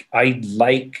like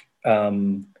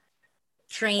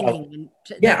training.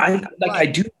 I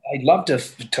love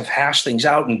to hash things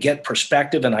out and get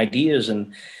perspective and ideas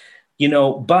and, you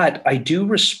know, but I do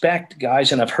respect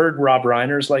guys. And I've heard Rob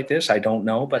Reiner's like this. I don't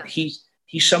know, but he's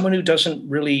someone who doesn't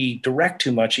really direct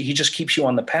too much. He just keeps you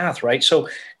on the path, right? So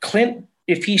Clint,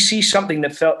 if he sees something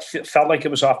that felt like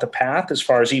it was off the path, as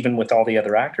far as even with all the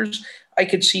other actors, I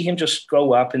could see him just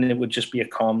go up and it would just be a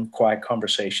calm, quiet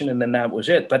conversation. And then that was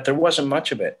it. But there wasn't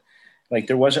much of it.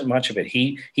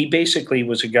 He basically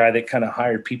was a guy that kind of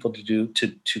hired people to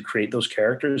create those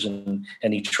characters and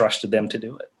he trusted them to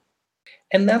do it.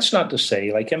 And that's not to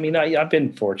say, like, I mean, I've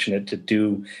been fortunate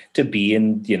to be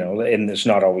in, you know, and there's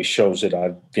not always shows that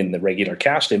I've been the regular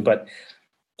cast in, but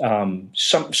some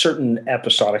certain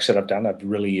episodics that I've done, I've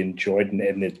really enjoyed,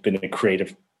 and it's been a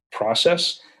creative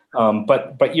process.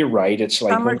 But you're right. It's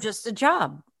like, some are just a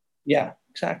job. Yeah,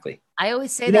 exactly. I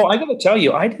always say that. I got to tell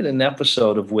you, I did an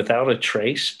episode of Without a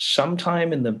Trace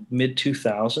sometime in the mid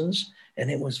 2000s. And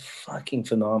it was fucking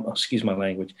phenomenal. Excuse my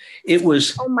language. It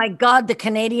was. Oh my God, the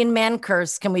Canadian man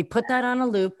curse. Can we put that on a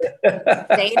loop?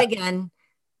 Say it again.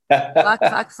 Fuck.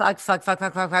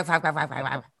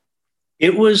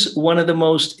 It was one of the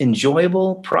most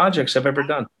enjoyable projects I've ever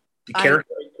done. The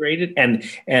character I created and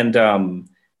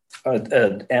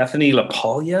Anthony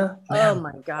LaPaglia. Oh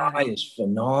my God, guy is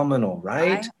phenomenal,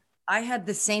 right? I had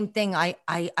the same thing. I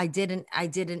did an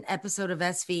episode of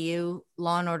SVU,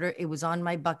 Law and Order. It was on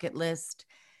my bucket list.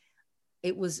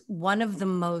 It was one of the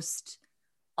most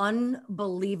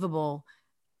unbelievable,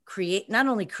 not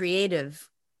only creative,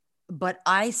 but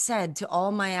I said to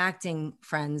all my acting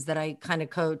friends that I kind of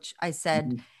coach, I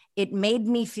said, it made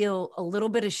me feel a little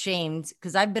bit ashamed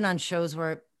because I've been on shows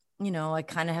where, you know, I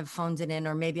kind of have phoned it in,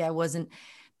 or maybe I wasn't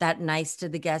that nice to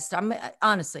the guest. I'm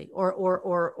honestly,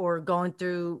 or going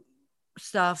through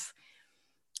stuff.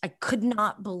 I could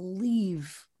not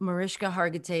believe Mariska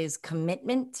Hargitay's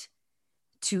commitment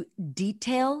to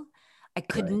detail. I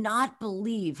could not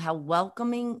believe how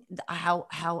welcoming,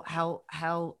 and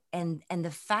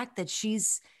the fact that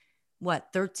she's what,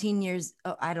 13 years,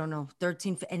 oh, I don't know,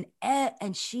 13,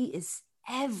 and she is,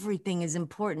 everything is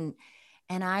important.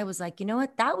 And I was like, you know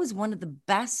what? That was one of the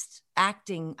best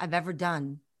acting I've ever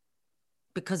done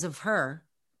because of her.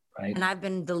 Right. And I've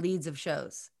been the leads of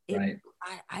shows. Right.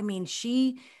 I mean,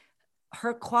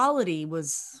 her quality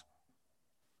was,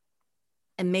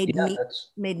 and made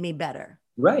me better.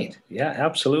 Right. Yeah,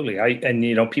 absolutely.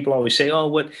 People always say, oh,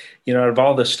 what, out of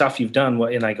all the stuff you've done,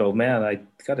 what, and I go, man, I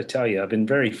got to tell you, I've been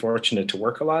very fortunate to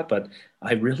work a lot, but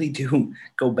I really do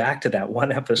go back to that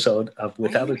one episode of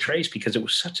Without a Trace, because it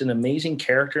was such an amazing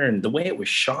character, and the way it was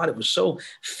shot, it was so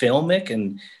filmic,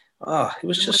 and it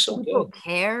was just so people good.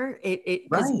 Care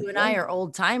because you and I are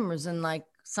old timers, and like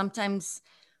sometimes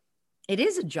it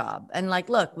is a job, and like,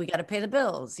 look, we got to pay the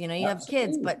bills, you have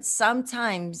kids, but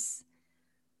sometimes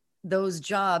those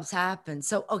jobs happen.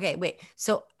 So, okay, wait.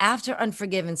 So after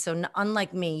Unforgiven, so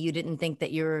unlike me, you didn't think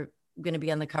that you were going to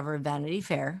be on the cover of Vanity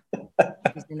Fair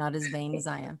because you're not as vain as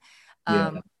I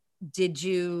am. Did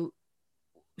you?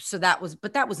 So that was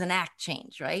an act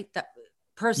change, right? That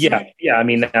person. Yeah. I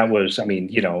mean,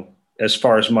 as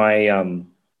far as my,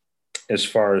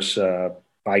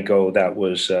 I go, that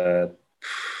was, that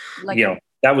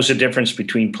was the difference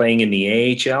between playing in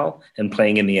the AHL and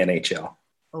playing in the NHL.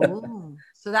 Oh.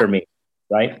 So that, for me,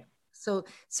 right? So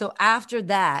after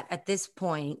that, at this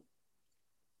point,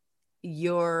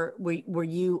 were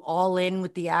you all in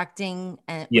with the acting,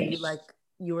 and yes.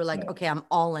 you were like, okay, I'm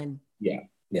all in. Yeah.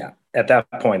 At that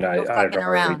point, I'd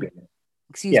already been.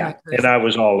 Excuse me. And I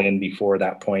was all in before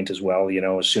that point as well.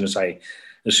 As soon as I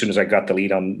got the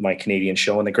lead on my Canadian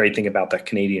show, and the great thing about that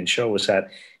Canadian show was that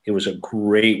it was a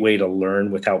great way to learn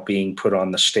without being put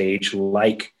on the stage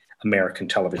like American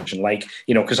television,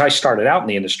 because I started out in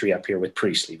the industry up here with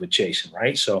Priestley, with Jason,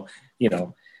 right? So,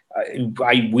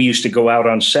 we used to go out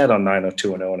on set on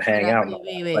 90210 and hang out.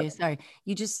 Wait, sorry.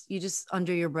 You just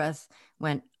under your breath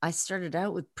went, I started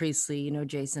out with Priestley,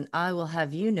 Jason. I will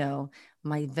have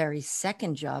my very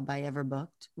second job I ever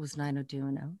booked was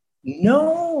 90210.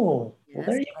 No. Yes, well,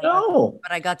 there you go.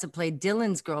 But I got to play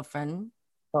Dylan's girlfriend.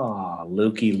 Oh,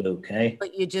 Lukey Luke, hey.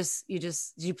 But did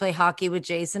you play hockey with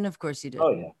Jason? Of course you did.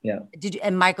 Oh yeah. Did you?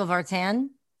 And Michael Vartan?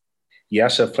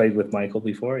 Yes, I've played with Michael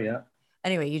before. Yeah.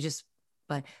 Anyway, yes.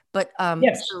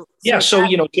 So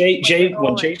Jay,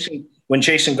 when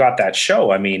Jason got that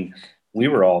show, I mean, we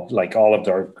were all like, all of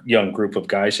our young group of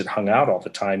guys that hung out all the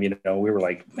time. We were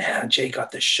like, man, Jay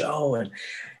got the show, and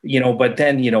but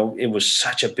then it was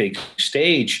such a big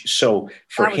stage. So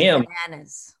for him.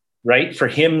 Bananas. Right. For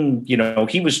him,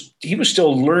 he was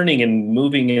still learning and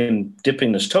moving and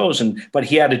dipping his toes, but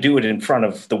he had to do it in front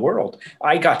of the world.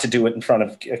 I got to do it in front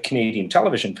of Canadian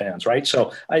television fans. Right.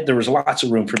 So there was lots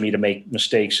of room for me to make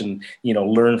mistakes and,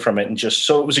 learn from it. And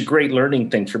so it was a great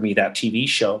learning thing for me, that TV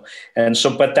show. And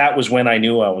so, but that was when I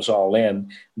knew I was all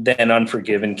in. Then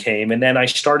Unforgiven came, and then I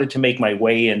started to make my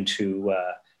way into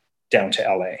down to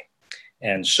LA.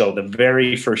 And so the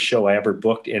very first show I ever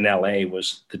booked in LA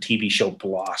was the TV show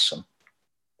Blossom.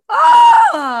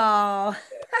 Oh!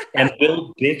 And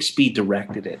Bill Bixby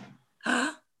directed it.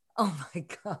 Oh my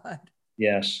God.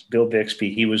 Yes, Bill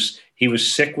Bixby. He was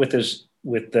sick with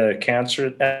the cancer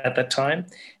at that time,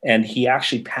 and he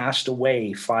actually passed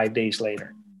away 5 days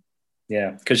later.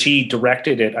 Yeah, because he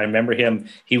directed it. I remember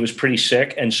he was pretty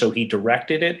sick, and so he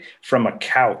directed it from a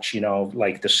couch,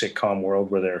 like the sitcom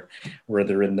world where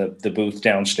they're in the booth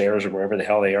downstairs or wherever the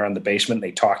hell they are in the basement.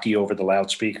 They talk to you over the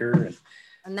loudspeaker.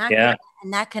 And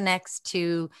that connects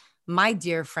to my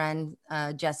dear friend,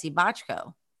 Jesse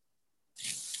Bochco,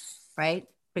 right?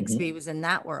 Bixby was in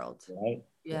that world. Right.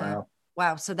 Yeah.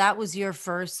 Wow. So that was your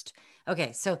first.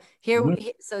 Okay. So here,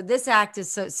 so this act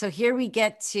is, so here we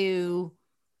get to,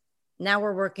 now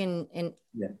we're working in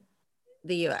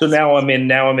the U.S. So now I'm in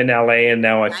LA, and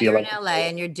now I feel like in LA,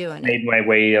 and you're doing made my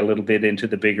way a little bit into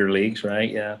the bigger leagues, right?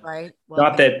 Yeah. Right. Well,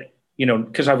 not that,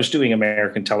 because I was doing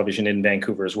American television in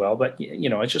Vancouver as well, but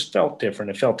it just felt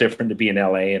different. It felt different to be in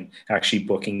LA and actually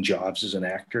booking jobs as an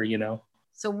actor,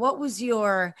 So what was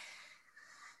your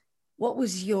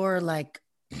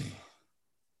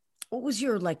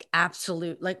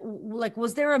absolute,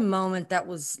 was there a moment that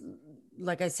was,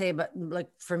 like I say, but like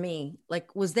for me,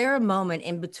 was there a moment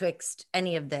in betwixt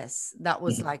any of this that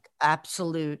was like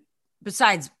absolute,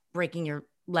 besides breaking your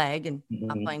leg and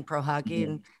not playing pro hockey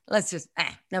and let's just,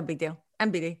 no big deal,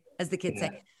 MBD, as the kids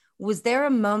say. Was there a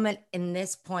moment in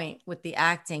this point with the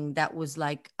acting that was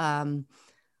like me,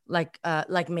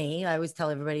 I always tell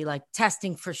everybody, like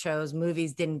testing for shows,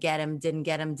 movies, didn't get him.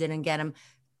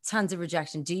 tons of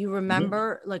rejection. Do you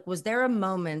remember, like, was there a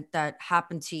moment that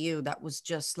happened to you that was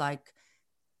just like,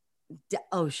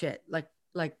 oh shit, like,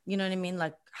 you know what I mean?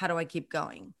 Like, how do I keep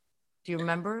going? Do you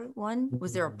remember one?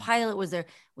 Was there a pilot? Was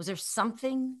there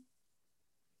something?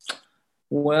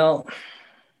 Well,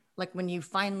 Like when you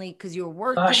finally, because you were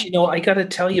working. gosh, I got to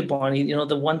tell you, Bonnie,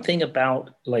 the one thing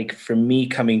about, like, for me,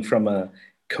 coming from a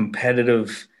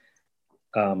competitive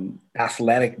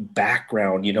athletic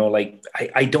background, like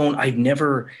I've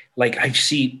never, like, I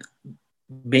see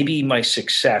maybe my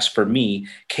success for me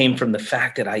came from the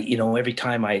fact that every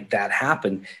time that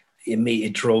happened,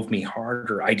 it drove me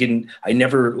harder. I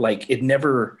never, like, it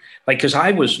never, like, cause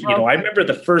I was, I remember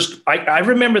I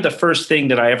remember the first thing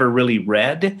that I ever really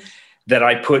read that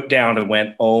I put down and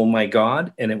went, oh my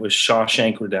God. And it was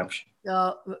Shawshank Redemption.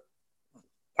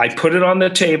 I put it on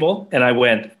the table and I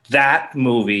went, that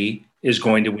movie is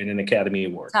going to win an Academy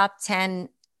Award. Top 10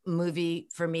 movie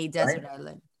for me, Desert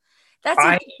Island.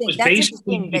 I was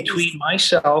basically between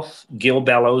myself, Gil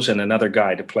Bellows, and another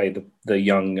guy to play the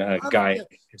young guy.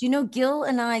 Do you know Gil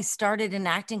and I started an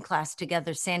acting class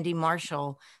together, Sandy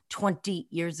Marshall, 20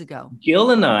 years ago.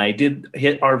 Gil and I did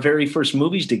hit our very first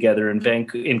movies together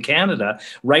in Canada,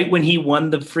 right when he won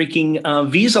the freaking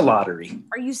visa lottery.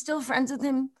 Are you still friends with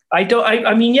him?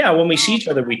 I mean, yeah, when we see each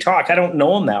other, we talk. I don't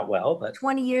know him that well, but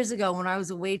 20 years ago when I was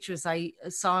a waitress, I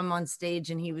saw him on stage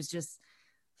and he was just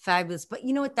fabulous. But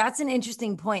you know what? That's an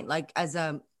interesting point. Like as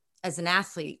an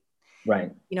athlete,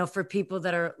 right? For people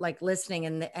that are like listening,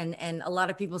 and a lot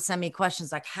of people send me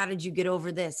questions like, "How did you get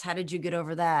over this? How did you get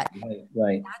over that?"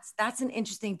 Right. That's an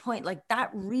interesting point. Like that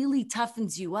really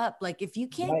toughens you up. Like if you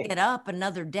can't get up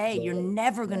another day, you're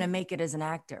never going to make it as an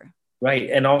actor. Right,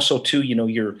 and also too,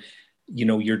 your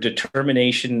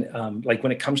determination, like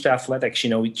when it comes to athletics,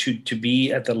 to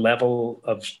be at the level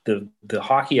of the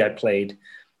hockey I played,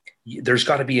 there's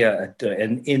got to be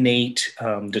an innate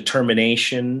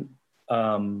determination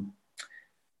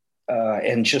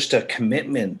and just a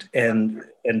commitment, and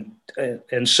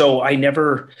so I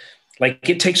never, like,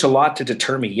 it takes a lot to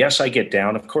deter me. Yes, I get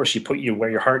down. Of course, you wear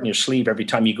your heart in your sleeve every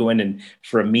time you go in and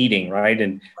for a meeting, right?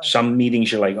 And some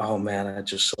meetings you're like, oh man, I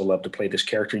just so love to play this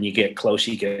character. And you get close,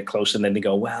 and then they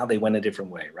go, wow, they went a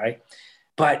different way, right?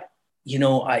 But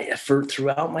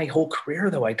throughout my whole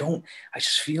career, though, I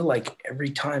just feel like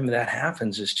every time that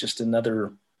happens, it's just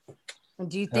another.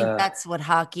 Do you think that's what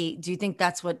hockey? Do you think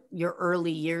that's what your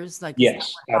early years, like,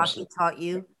 yes, hockey taught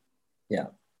you? Yeah.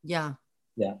 Yeah.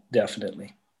 Yeah,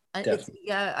 definitely.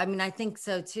 Yeah, I mean, I think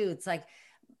so too. It's like,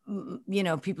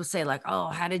 people say like, oh,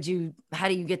 how do you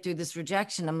get through this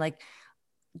rejection? I'm like,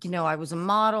 I was a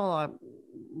model,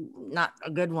 not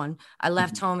a good one. I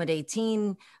left home at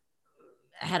 18,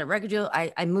 had a record deal.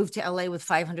 I moved to LA with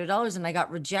 $500 and I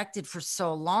got rejected for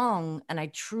so long. And I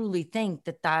truly think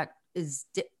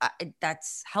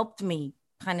that's helped me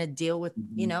kind of deal with,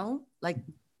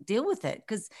 deal with it.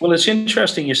 Well, it's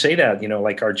interesting you say that,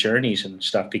 like our journeys and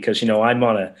stuff, because, I'm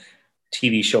on a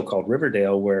TV show called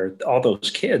Riverdale where all those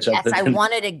kids. Yes, I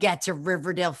wanted to get to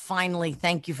Riverdale finally.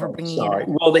 Thank you for bringing it up.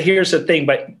 Well, here's the thing,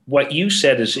 but what you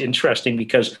said is interesting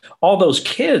because all those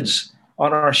kids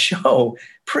on our show,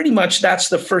 pretty much that's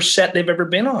the first set they've ever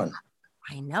been on.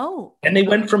 I know. And they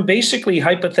went from basically,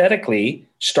 hypothetically,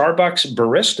 Starbucks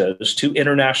baristas to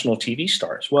international TV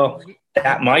stars. Well,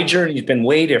 my journey has been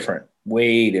way different.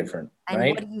 And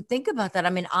right? What do you think about that?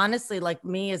 I mean, honestly, like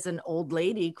me as an old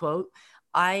lady, quote,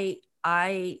 I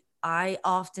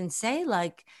often say,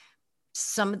 like,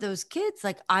 some of those kids,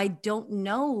 like, I don't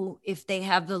know if they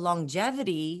have the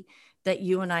longevity that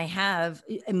you and I have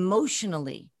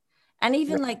emotionally. And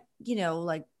even like,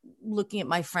 like looking at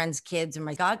my friends' kids and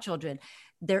my godchildren,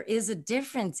 there is a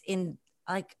difference in,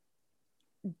 like,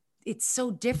 it's so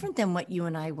different than what you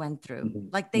and I went through. Mm-hmm.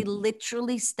 Like they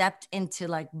literally stepped into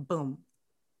like, boom.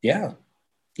 Yeah.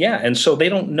 Yeah. And so they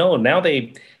don't know now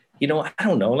I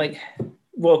don't know, like,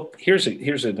 well, here's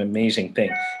an amazing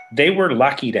thing. They were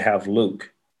lucky to have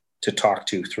Luke to talk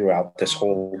to throughout this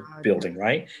whole building,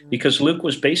 right? Because Luke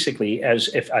was basically I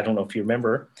don't know if you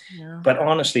remember, but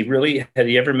honestly, really, had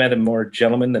you ever met a more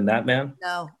gentleman than that man?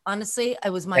 No, honestly, it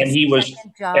was my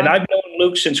second job. And I've known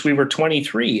Luke since we were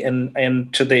 23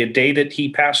 and to the day that he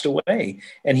passed away.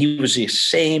 And he was the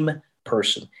same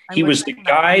person. He was the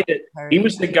guy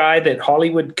that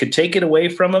Hollywood could take it away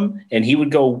from him, and he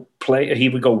would go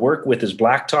work with his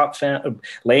blacktop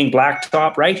laying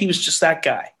blacktop, right? He was just that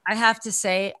guy. I have to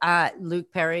say,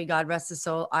 Luke Perry, God rest his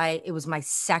soul, it was my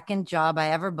second job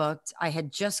I ever booked. I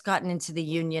had just gotten into the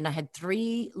union. I had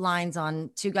 3 lines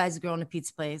on Two Guys, a Girl, and a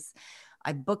Pizza Place.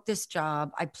 I booked this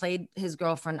job. I played his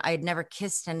girlfriend. I had never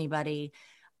kissed anybody.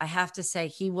 I have to say,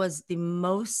 he was the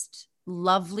most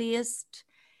loveliest.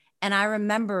 And I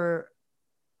remember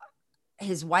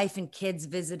his wife and kids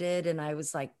visited, and I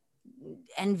was like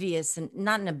envious, and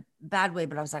not in a bad way,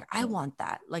 but I was like, I want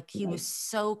that. Like, he was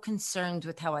so concerned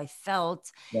with how I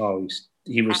felt. No,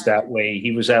 he was that way.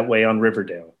 He was that way on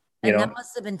Riverdale. And that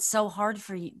must have been so hard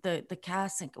for you, the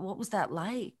casting. What was that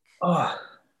like? Oh,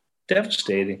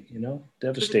 devastating,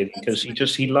 devastating,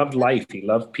 because he loved life. He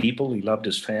loved people. He loved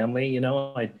his family.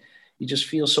 You just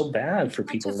feel so bad for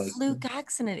people. Like a fluke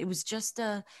accident. It was just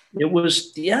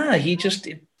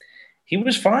he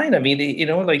was fine. I mean,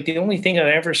 like the only thing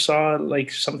I ever saw,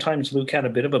 like sometimes Luke had a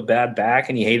bit of a bad back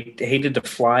and he hated to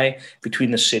fly between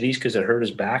the cities because it hurt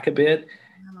his back a bit.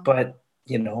 But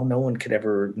no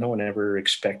one ever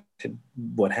expected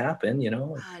what happened.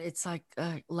 God, it's like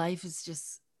life is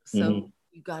just so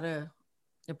you gotta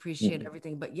appreciate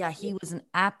everything. But yeah, he was an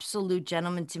absolute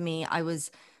gentleman to me. I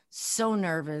was so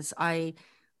nervous. I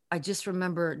just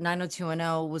remember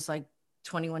 90210 was like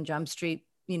 21 Jump Street,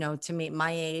 to me,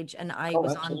 my age, and I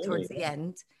was on towards the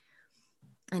end,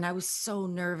 and I was so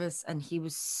nervous, and he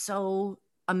was so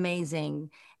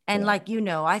amazing. And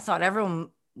I thought everyone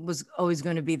was always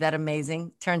going to be that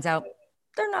amazing. Turns out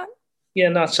they're not. Yeah,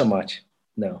 not so much.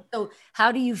 No. So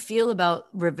how do you feel about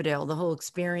Riverdale, the whole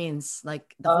experience?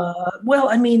 Well,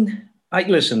 I mean,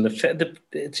 listen,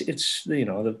 it's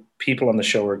the people on the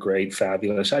show are great,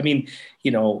 fabulous. I mean,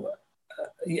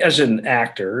 as an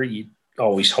actor, you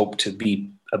always hope to be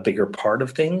a bigger part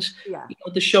of things. Yeah.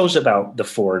 The show's about the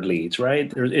four leads, right?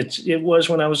 It was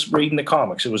when I was reading the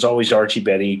comics. It was always Archie,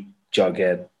 Betty,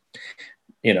 Jughead,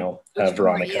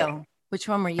 Veronica. Which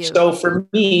one were you? So for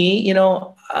me,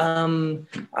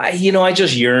 I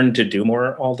just yearn to do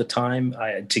more all the time.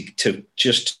 I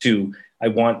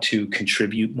want to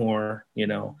contribute more, Is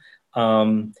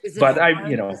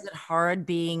it hard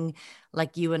being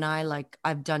like you and I, like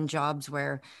I've done jobs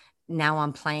where now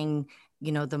I'm playing,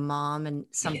 the mom, and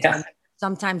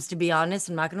sometimes, to be honest,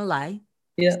 I'm not going to lie.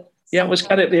 Yeah. Yeah.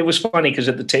 It was funny because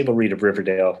at the table read of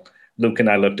Riverdale, Luke and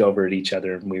I looked over at each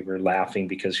other and we were laughing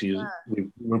because we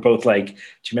were both like, do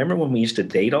you remember when we used to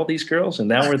date all these girls? And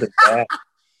now we're the dad.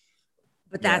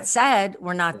 But that said,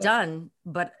 we're not done.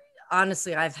 But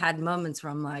honestly, I've had moments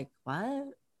where I'm like, what?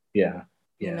 Yeah.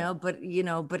 But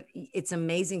it's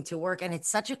amazing to work, and it's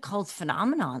such a cult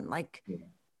phenomenon.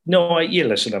 No,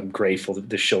 listen, I'm grateful that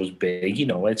the show's big.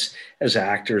 It's as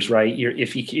actors, right?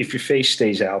 If your face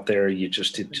stays out there, it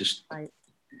just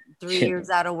 3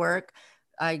 years out of work.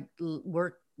 I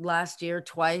worked last year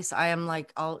twice. I am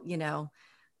like, but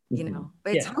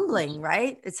it's humbling,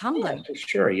 right? It's humbling. Yeah, for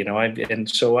sure. And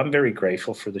so I'm very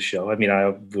grateful for the show. I mean, I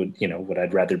would, would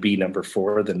I'd rather be number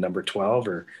 4 than number 12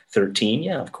 or 13?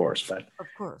 Yeah, of course.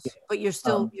 But you're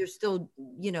still,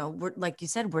 we're, like you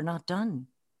said, we're not done.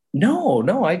 No,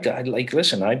 I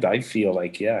listen, I feel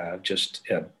like,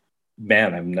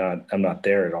 man, I'm not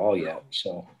there at all yet.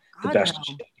 So the best is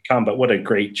yet to come, but what a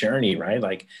great journey, right?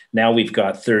 Like now we've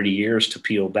got 30 years to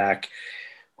peel back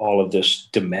all of this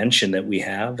dimension that we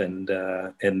have and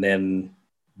then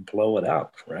blow it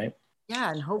up. Right. Yeah.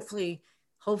 And hopefully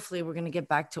we're going to get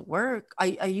back to work.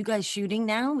 Are you guys shooting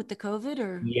now with the COVID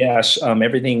or? Yes.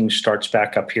 Everything starts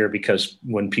back up here because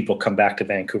when people come back to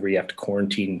Vancouver, you have to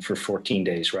quarantine for 14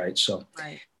 days. Right. So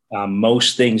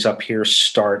most things up here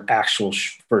start actual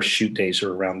first shoot days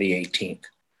are around the 18th.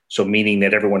 So meaning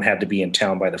that everyone had to be in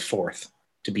town by the 4th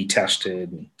to be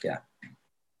tested. And,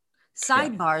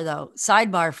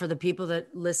 Sidebar for the people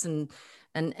that listen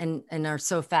and are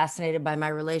so fascinated by my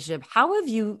relationship. How have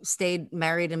you stayed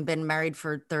married and been married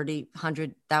for 30,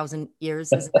 100,000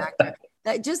 years as an actor?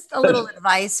 Just a little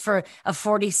advice for a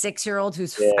 46-year-old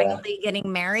who's finally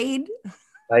getting married.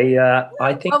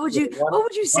 I think. What would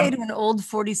you say to an old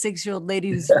 46-year-old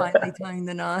lady who's finally tying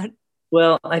the knot?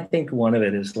 Well, I think one of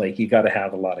it is like you got to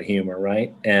have a lot of humor,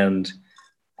 right? And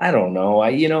I don't know.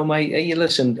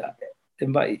 Listen,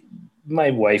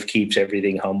 my wife keeps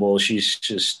everything humble. She's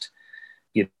just,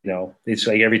 it's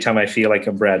like every time I feel like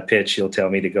I'm Brad Pitt, she'll tell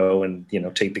me to go and,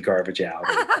 take the garbage out,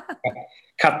 or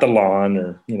cut the lawn,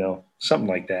 or, something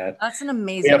like that. That's an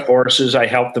amazing. We have horses. I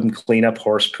help them clean up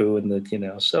horse poo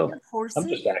and so horses? I'm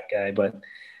just that guy, but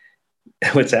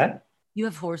what's that? You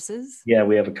have horses? Yeah,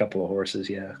 we have a couple of horses.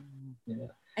 Yeah. Yeah.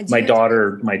 My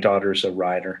daughter's a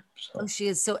rider. So. Oh, she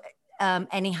is. So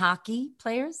any hockey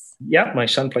players? Yeah. My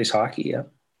son plays hockey. Yeah.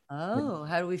 Oh,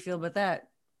 how do we feel about that?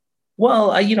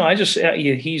 Well, I just,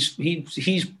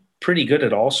 he's pretty good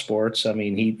at all sports. I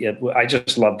mean, I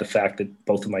just love the fact that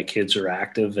both of my kids are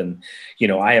active, and,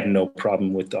 I have no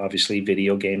problem with obviously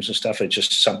video games and stuff. It's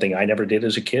just something I never did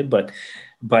as a kid, but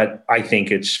but I think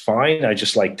it's fine. I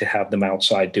just like to have them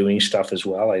outside doing stuff as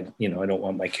well. I don't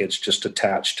want my kids just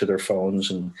attached to their phones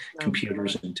and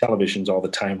computers and televisions all the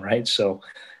time, right? So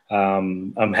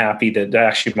I'm happy that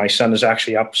actually my son is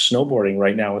actually up snowboarding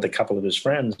right now with a couple of his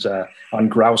friends on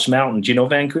Grouse Mountain. Do you know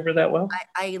Vancouver that well?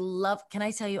 I love, can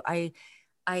I tell you, I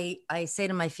say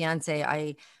to my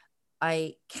fiance,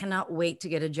 I cannot wait to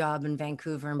get a job in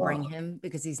Vancouver and bring him,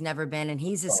 because he's never been, and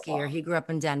he's a skier. He grew up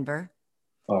in Denver.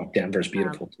 Oh, Denver's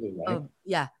beautiful too, right? Oh,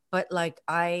 yeah. But like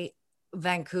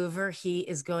Vancouver,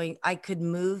 I could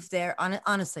move there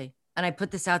honestly. And I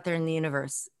put this out there in the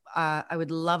universe. I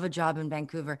would love a job in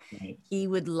Vancouver. Right. He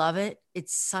would love it.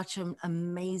 It's such an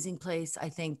amazing place, I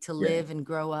think, to live and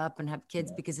grow up and have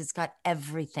kids, because it's got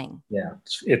everything. Yeah,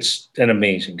 it's an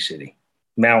amazing city.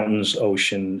 Mountains,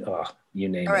 ocean, you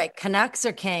name it. All right, Canucks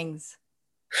or Kings?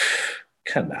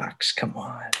 Canucks, come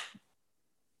on.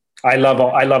 I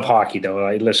love hockey though.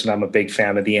 I'm a big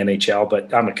fan of the NHL,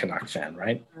 but I'm a Canuck fan,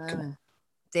 right?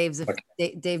 Dave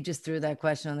just threw that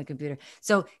question on the computer.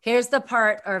 So here's the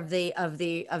part of the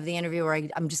interview where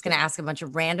I'm just going to ask a bunch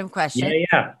of random questions.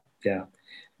 Yeah.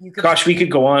 Gosh, we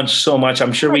could go on so much.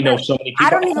 I'm sure we know so many people. I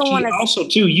don't even want to. Also,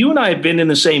 too, you and I have been in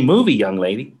the same movie, young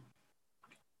lady.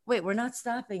 Wait, we're not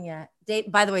stopping yet.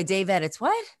 Dave, by the way, Dave edits.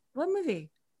 What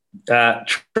movie?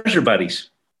 Treasure Buddies.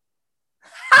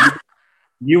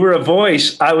 You were a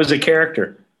voice. I was a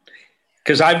character.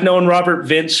 Because I've known Robert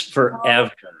Vince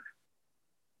forever.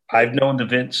 I've known the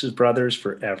Vince's brothers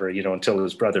forever, until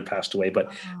his brother passed away.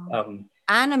 But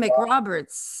Anna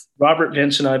McRoberts. Robert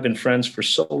Vince and I have been friends for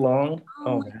so long.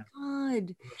 Oh my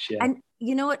God. Yeah. And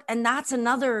you know what? And that's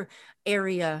another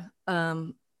area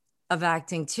of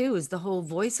acting too, is the whole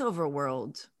voiceover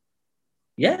world.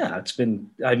 Yeah,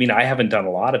 I haven't done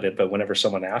a lot of it, but whenever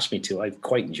someone asks me to, I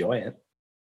quite enjoy it.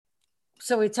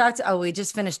 So we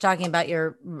just finished talking about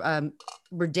your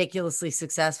ridiculously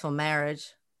successful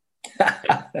marriage.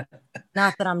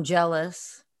 Not that I'm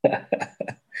jealous. I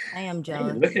am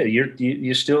jealous. Look at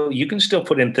you can still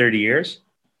put in 30 years.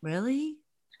 Really?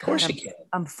 Of course you can.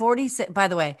 I'm 46. By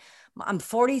the way, I'm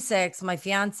 46. My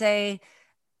fiance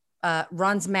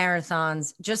runs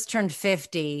marathons, just turned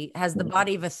 50, has the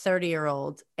body of a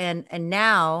 30-year-old. And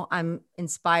now I'm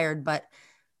inspired, but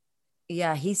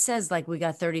yeah, he says like we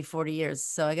got 30, 40 years.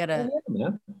 So I got to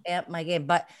amp my game.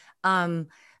 But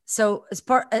so as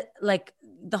part like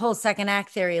the whole second act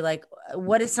theory, like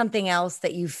what is something else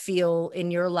that you feel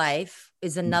in your life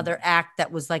is another act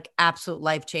that was like absolute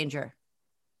life changer?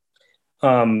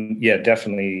 Yeah,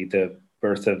 definitely the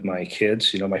birth of my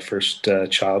kids, my first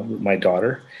child, my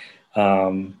daughter.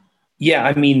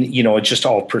 It's just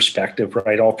all perspective,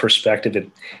 right? All perspective.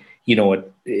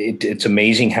 It's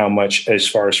amazing how much, as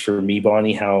far as for me,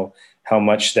 Bonnie, how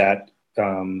much that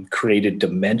created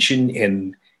dimension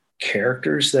in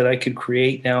characters that I could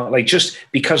create now, like just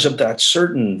because of that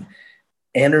certain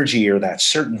energy or that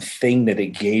certain thing that it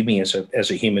gave me as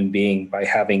a human being by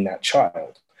having that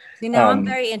child. I'm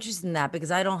very interested in that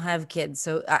because I don't have kids.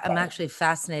 So I'm actually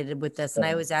fascinated with this. And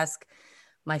I always ask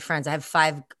my friends, I have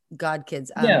 5 god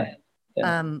kids.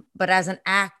 But as an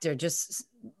actor, just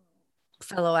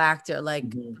fellow actor, like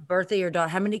birth of your daughter,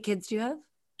 how many kids do you have?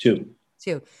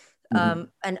 2.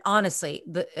 And honestly,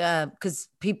 because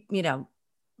people,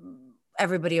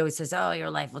 everybody always says, oh,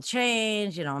 your life will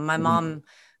change. My mom,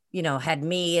 had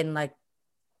me and like,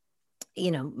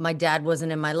 my dad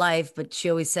wasn't in my life, but she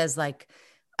always says like,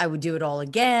 I would do it all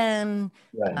again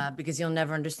because you'll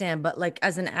never understand. But like,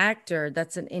 as an actor,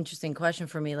 that's an interesting question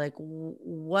for me. Like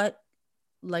what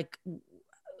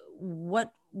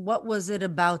was it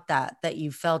about that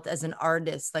you felt as an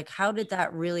artist? Like, how did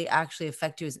that really actually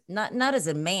affect you? Not as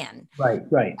a man,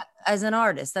 right. As an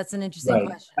artist, that's an interesting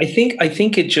question. I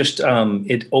think it just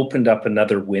it opened up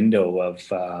another window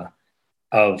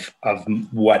of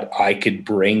what I could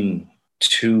bring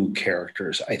to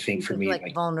characters. I think for me,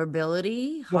 like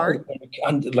vulnerability, heart,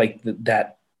 like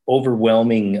that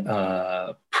overwhelming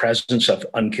presence of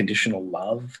unconditional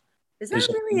love. Is that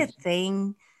really a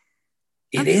thing?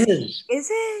 It is. Is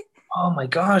it? Oh my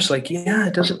gosh. Like, yeah,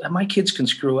 it doesn't, my kids can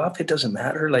screw up. It doesn't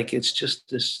matter. Like, it's just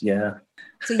this. Yeah.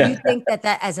 So you think that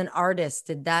as an artist,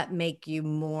 did that make you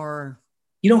more?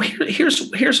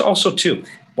 Here's also too,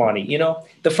 Bonnie,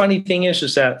 the funny thing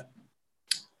is that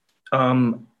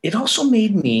it also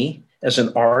made me as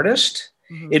an artist,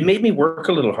 it made me work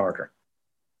a little harder.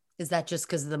 Is that just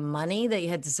because of the money that you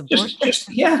had to support?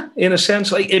 Yeah, in a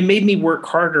sense, like it made me work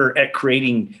harder at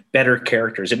creating better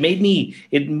characters. It made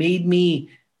me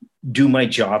do my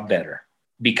job better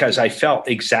because I felt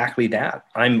exactly that.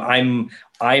 I'm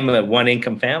a one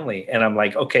income family, and I'm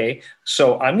like, okay,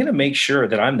 so I'm going to make sure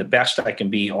that I'm the best I can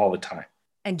be all the time.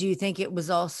 And do you think it was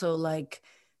also like,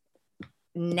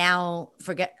 now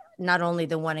forget not only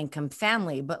the one income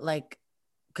family, but like,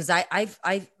 because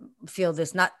I feel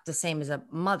this not the same as a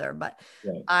mother, but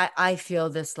Right. I feel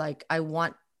this like I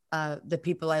want the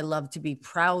people I love to be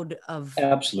proud of,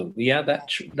 Absolutely. Yeah,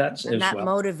 that's and as that well.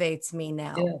 motivates me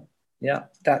now. Yeah.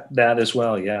 Yeah. That as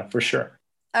well. Yeah, for sure.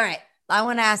 All right, I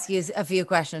want to ask you a few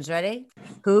questions. Ready?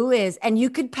 Who is, and you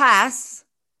could pass,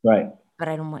 Right. but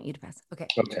I don't want you to pass. Okay.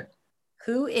 Okay.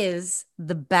 Who is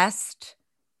the best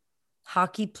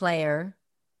hockey player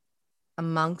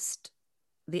amongst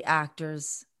the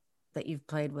actors that you've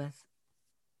played with?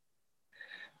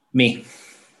 Me.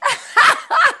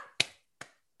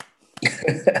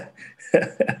 Good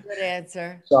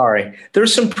answer. Sorry.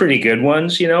 There's some pretty good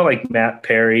ones, like Matt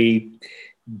Perry,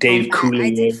 Dave Coulier. I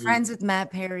did Friends with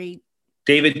Matt Perry.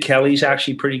 David Kelly's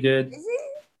actually pretty good. Is he?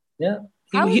 Yeah.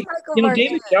 How is Michael Vartan?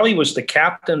 David Kelly was the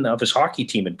captain of his hockey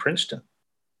team in Princeton.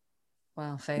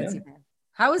 Wow, fancy man.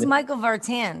 How was Michael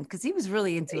Vartan? Because he was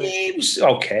really into it. He was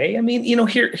okay. I mean,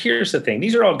 here's the thing.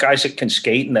 These are all guys that can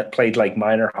skate and that played like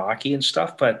minor hockey and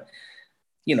stuff. But,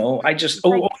 I just,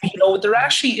 there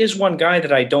actually is one guy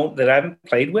that I haven't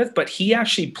played with, but he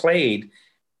actually played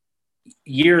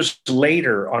years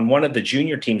later on one of the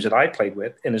junior teams that I played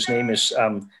with. And his name is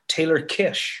Taylor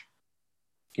Kish.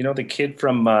 The kid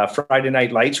from Friday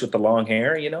Night Lights with the long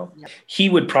hair, Yep. He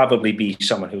would probably be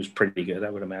someone who's pretty good, I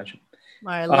would imagine.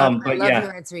 I love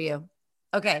your answer, you.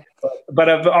 Okay. But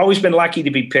I've always been lucky to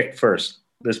be picked first.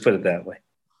 Let's put it that way.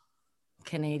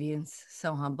 Canadians,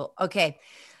 so humble. Okay.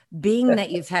 Being that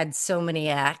you've had so many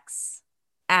acts,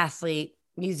 athlete,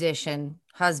 musician,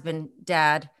 husband,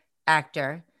 dad,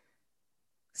 actor,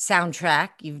 soundtrack,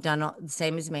 you've done the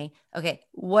same as me. Okay.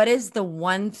 What is the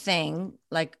one thing,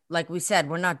 like we said,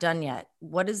 we're not done yet.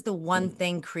 What is the one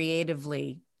thing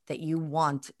creatively that you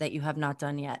want that you have not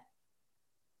done yet?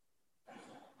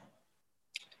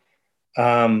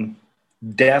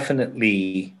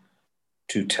 Definitely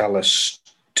to tell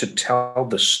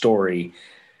the story,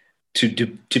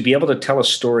 to be able to tell a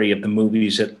story of the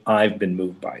movies that I've been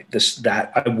moved by.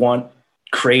 That I want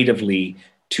creatively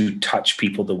to touch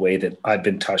people the way that I've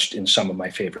been touched in some of my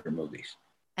favorite movies.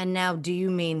 And now, do you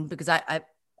mean, because I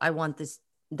want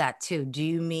that too. Do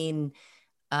you mean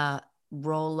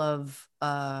role of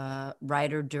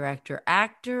writer, director,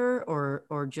 actor,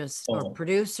 or just or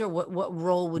producer? What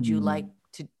role would you like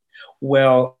to?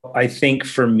 Well, I think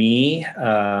for me,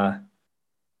 I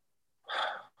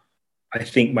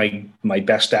think my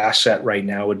best asset right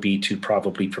now would be to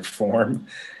probably perform.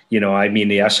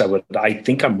 Yes, I would. I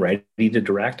think I'm ready to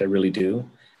direct. I really do.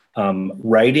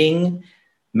 Writing,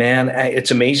 man,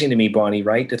 it's amazing to me, Bonnie,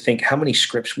 right? To think how many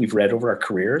scripts we've read over our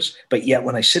careers, but yet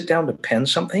when I sit down to pen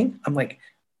something, I'm like,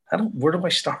 where do I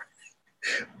start?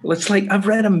 It's like I've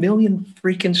read 1 million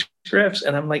freaking scripts,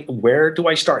 and I'm like, where do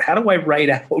I start? How do I write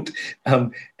out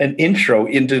an intro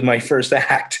into my first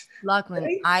act?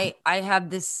 Lachlan, I have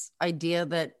this idea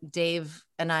that Dave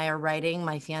and I are writing,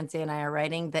 my fiance and I are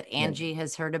writing, that Angie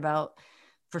has heard about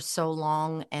for so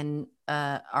long. And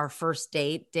our first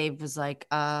date, Dave was like,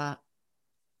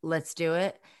 let's do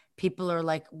it. People are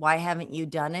like, why haven't you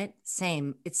done it?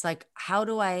 Same. It's like, how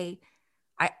do I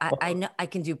know I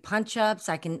can do punch-ups.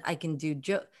 I can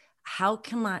do how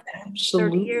come I?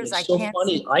 Absolutely. 30 years, it's so can't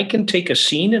funny. see. I can take a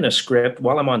scene in a script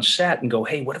while I'm on set and go,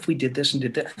 hey, what if we did this and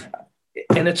did that?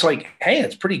 And it's like, hey,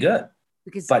 it's pretty good.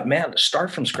 But man, to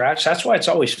start from scratch, that's why it's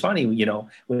always funny,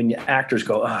 when actors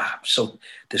go, so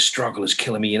this struggle is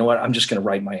killing me. You know what? I'm just going to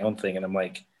write my own thing. And I'm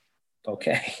like,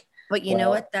 okay. But you know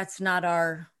what? That's not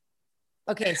our.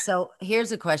 Okay. So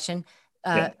here's a question.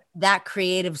 That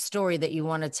creative story that you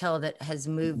want to tell that has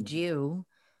moved you,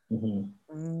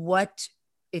 what,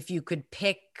 if you could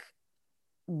pick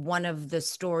one of the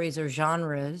stories or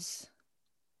genres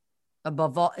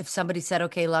above all, if somebody said,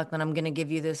 okay, Lachlan, I'm going to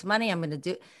give you this money, I'm going to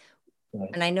do. Right.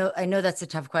 And I know that's a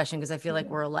tough question because I feel like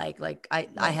we're alike. Like I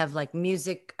have like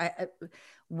music.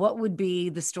 What would be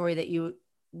the story that you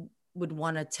would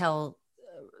want to tell,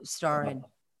 star in?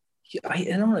 I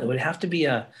don't know. It would have to be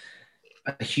a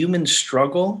human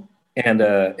struggle and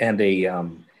the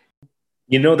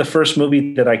first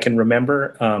movie that I can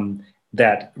remember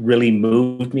that really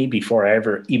moved me before I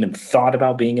ever even thought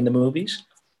about being in the movies.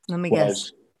 Let me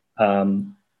guess.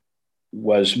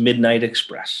 Was Midnight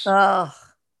Express. Oh,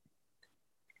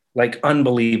 like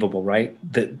unbelievable, right?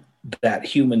 That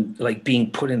human, like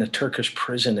being put in a Turkish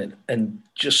prison and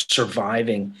just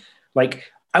surviving.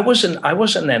 Like I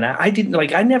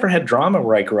never had drama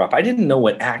where I grew up. I didn't know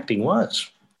what acting was,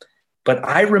 but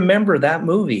I remember that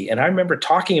movie and I remember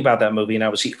talking about that movie, and I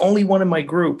was the only one in my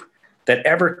group that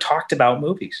ever talked about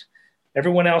movies.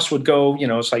 Everyone else would go,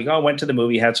 it's like, oh, went to the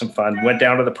movie, had some fun, went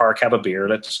down to the park, have a beer.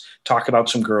 Let's talk about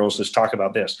some girls. Let's talk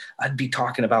about this. I'd be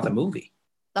talking about the movie.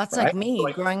 That's right? like me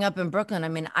growing up in Brooklyn. I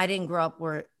mean, I didn't grow up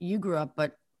where you grew up,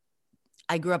 but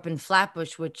I grew up in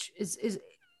Flatbush, which is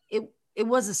it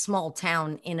was a small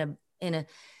town in a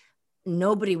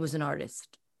nobody was an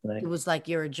artist. Right. It was like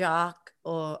you're a jock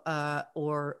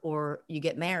or you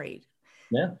get married.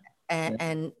 Yeah.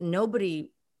 And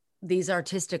nobody, these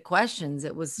artistic questions,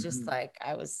 it was just like,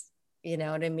 I was, you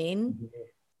know what I mean? Mm-hmm.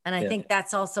 And I think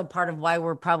that's also part of why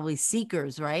we're probably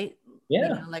seekers, right?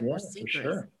 Yeah. We're seekers. For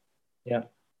sure. Yeah.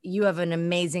 You have an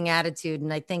amazing attitude.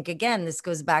 And I think, again, this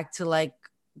goes back to like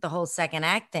the whole second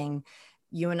act thing.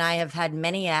 You and I have had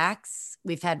many acts.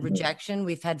 We've had rejection.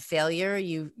 We've had failure.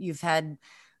 You've had,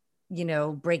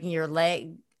 breaking your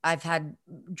leg. I've had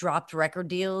dropped record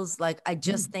deals. Like, I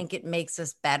just think it makes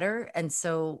us better. And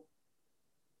so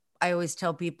I always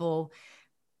tell people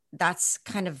that's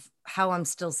kind of how I'm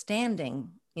still standing.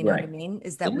 You know what I mean?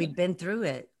 Is that we've been through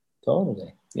it.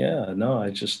 Totally. Yeah. No,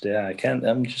 I can't.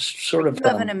 I'm just sort of. You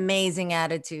have an amazing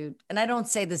attitude. And I don't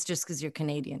say this just because you're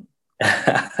Canadian.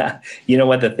 You know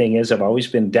what the thing is? I've always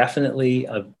been definitely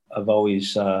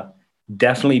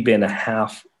been a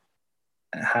half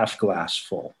glass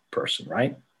full person,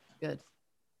 right? Good.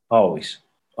 Always.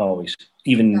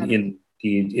 Even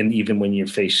even when you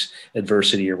face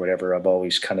adversity or whatever, I've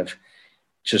always kind of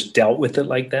just dealt with it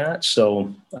like that.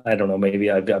 So I don't know,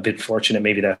 maybe I've been fortunate.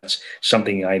 Maybe that's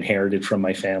something I inherited from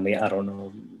my family. I don't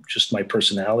know, just my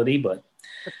personality, but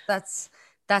that's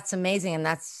amazing. And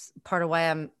that's part of why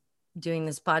I'm doing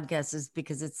this podcast, is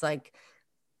because it's like,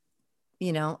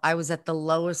 I was at the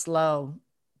lowest low,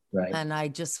 right. And I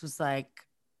just was like,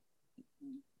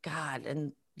 God,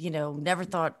 and, never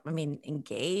thought,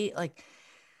 engage, like,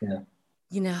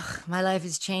 my life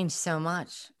has changed so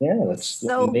much. Yeah, that's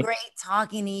so great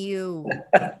talking to you.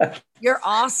 You're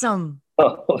awesome.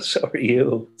 Oh, so are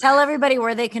you. Tell everybody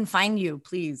where they can find you,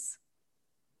 please.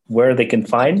 Where they can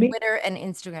find me? Twitter and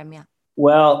Instagram, yeah.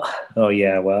 Well,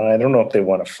 I don't know if they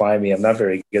want to find me. I'm not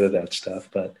very good at that stuff,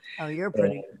 but you're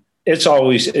pretty. It's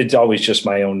always just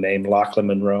my own name, Lachlan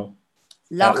Monroe.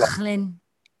 Lachlan.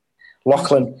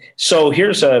 So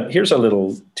here's a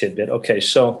little tidbit. Okay,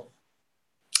 so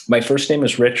my first name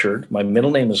is Richard. My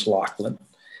middle name is Lachlan.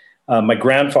 My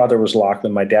grandfather was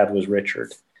Lachlan. My dad was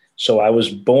Richard. So I was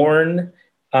born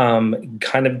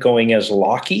kind of going as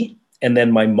Lockie. And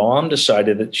then my mom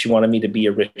decided that she wanted me to be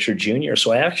a Richard Jr.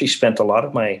 So I actually spent a lot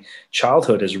of my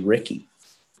childhood as Ricky.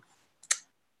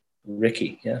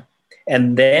 Yeah.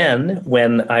 And then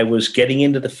when I was getting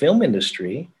into the film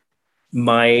industry,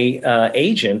 my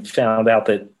agent found out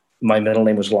that my middle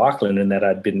name was Lachlan and that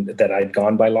I'd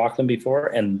gone by Lachlan before.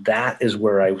 And that is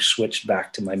where I switched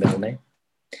back to my middle name.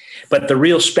 But the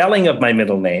real spelling of my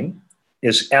middle name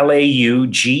is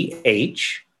Laughlin.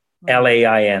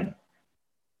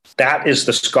 That is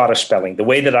the Scottish spelling. The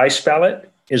way that I spell it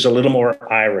is a little more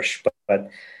Irish, but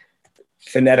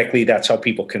phonetically, that's how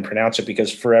people can pronounce it,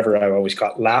 because forever I've always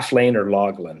got Laughlin or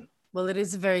Loughlin. Well, it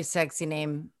is a very sexy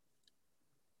name.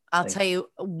 I'll tell you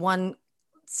one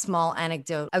small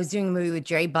anecdote. I was doing a movie with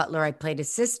Jerry Butler. I played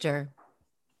his sister,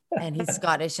 and he's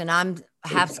Scottish, and I'm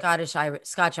half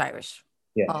Scotch-Irish.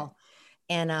 Yeah. Paul.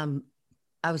 And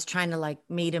I was trying to like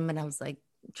meet him, and I was like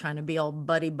trying to be all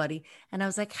buddy. And I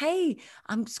was like, hey,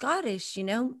 I'm Scottish,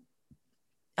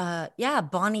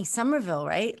 Bonnie Somerville,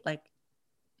 right? Like,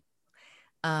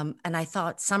 and I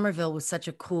thought Somerville was such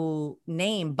a cool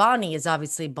name. Bonnie is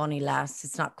obviously Bonnie Lass.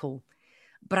 It's not cool.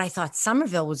 But I thought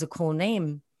Somerville was a cool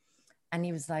name. And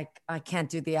he was like, I can't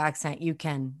do the accent. You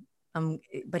can.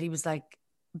 But he was like,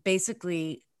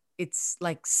 basically, it's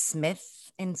like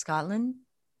Smith in Scotland.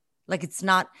 Like, it's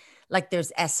not like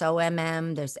there's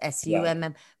SOMM, there's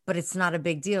SUMM, but it's not a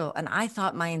big deal. And I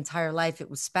thought my entire life it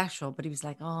was special, but he was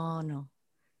like, oh no.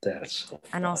 That's so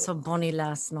funny. And also Bonnie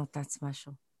Lass, not that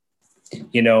special.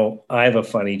 I have a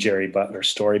funny Jerry Butler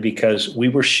story, because we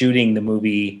were shooting the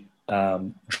movie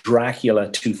Dracula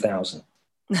 2000.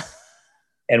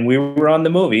 And we were on the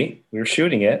movie, we were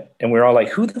shooting it, and we were all like,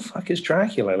 who the fuck is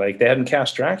Dracula? Like, they hadn't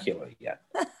cast Dracula yet.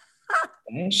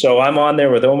 So I'm on there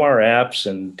with Omar Epps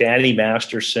and Danny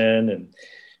Masterson and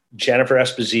Jennifer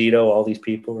Esposito. All these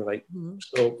people were like,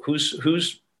 so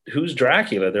who's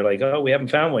Dracula? They're like, oh, we haven't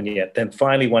found one yet. Then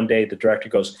finally one day the director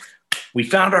goes, we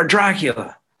found our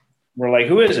Dracula. We're like,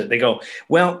 who is it? They go,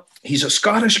 well, he's a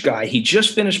Scottish guy. He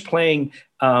just finished playing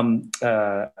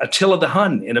Attila the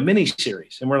Hun in a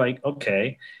miniseries. And we're like,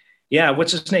 okay, yeah,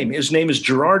 what's his name? His name is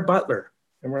Gerard Butler.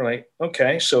 And we're like,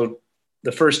 okay. So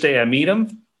the first day I meet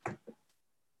him,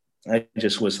 I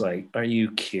just was like, are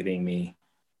you kidding me?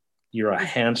 You're a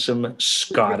handsome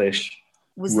Scottish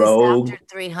Was rogue. this after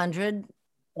 300?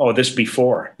 Oh, this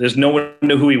before. There's no one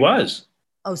knew who he was.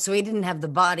 Oh, so he didn't have the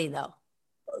body though.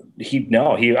 He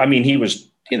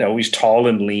was, he's tall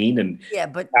and lean and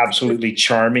but absolutely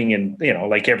charming and,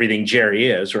 like everything Jerry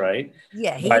is, right?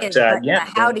 Yeah, he but, is. But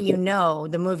how do you know?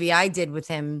 The movie I did with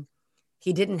him,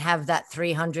 he didn't have that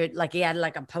 300, like he had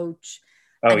like a pouch.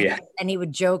 Oh, and yeah. And he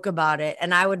would joke about it.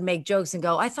 And I would make jokes and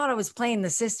go, I thought I was playing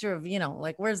the sister of,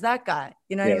 like, where's that guy?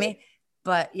 You know what I mean?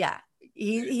 But yeah,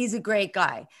 he's a great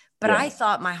guy. But I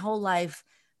thought my whole life,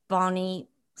 Bonnie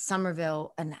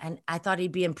Somerville, and I thought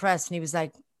he'd be impressed. And he was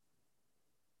like,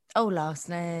 oh, last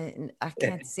night, I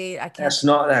can't say it. I can't. That's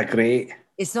not that great.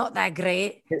 It's not that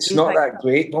great. It's not that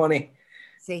great, Bonnie.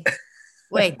 See,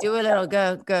 wait, do a little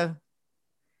go.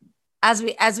 As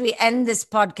we end this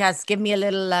podcast, give me a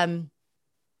little,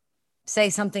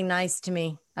 say something nice to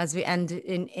me as we end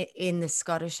in the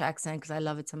Scottish accent, because I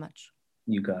love it so much.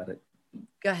 You got it.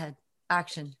 Go ahead.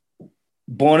 Action.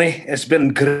 Bonnie, it's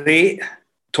been great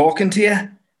talking to you,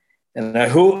 and I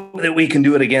hope that we can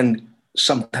do it again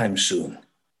sometime soon.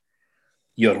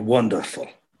 You're wonderful.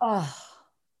 Oh,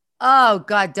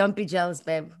 God, don't be jealous,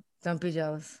 babe. Don't be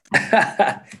jealous.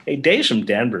 Hey, Dave's from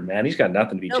Denver, man. He's got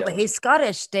nothing to be jealous. No, but he's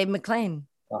Scottish, Dave McLean.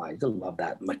 Oh, I do love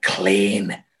that.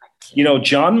 McLean.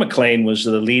 John McClane was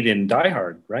the lead in Die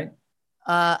Hard, right?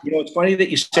 It's funny that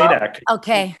you say that.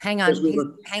 Okay, hang on.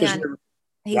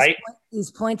 He's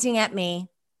pointing at me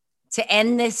to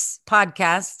end this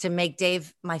podcast to make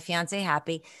Dave, my fiance,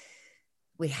 happy.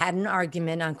 We had an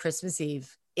argument on Christmas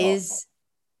Eve. Is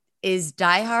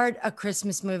Die Hard a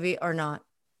Christmas movie or not?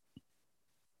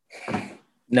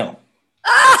 No.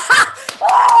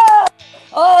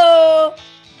 Oh!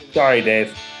 Sorry,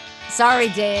 Dave. Sorry,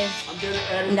 Dave. I'm going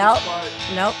to edit Nope, this part.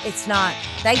 nope, it's not.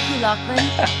 Thank you, Lachlan.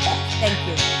 Thank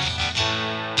you.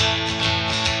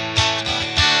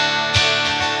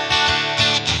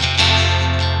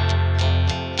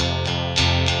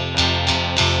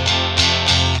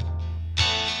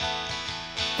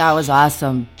 That was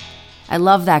awesome. I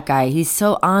love that guy. He's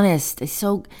so honest. He's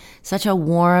such a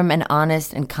warm and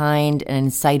honest and kind and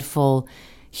insightful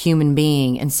human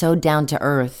being, and so down to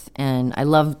earth. And I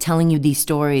love telling you these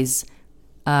stories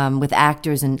with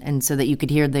actors and so that you could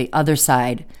hear the other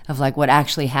side of like what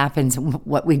actually happens,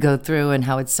 what we go through, and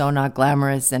how it's so not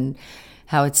glamorous, and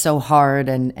how it's so hard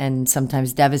and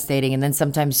sometimes devastating, and then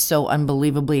sometimes so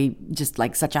unbelievably just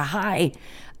like such a high.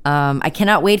 I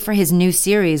cannot wait for his new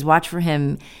series. Watch for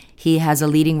him. He has a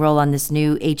leading role on this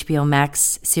new HBO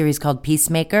Max series called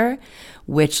Peacemaker,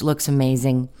 which looks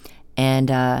amazing. And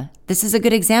this is a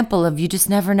good example of you just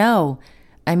never know.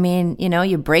 I mean,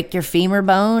 you break your femur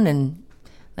bone and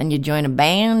then you join a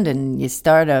band and you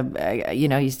start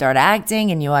you start acting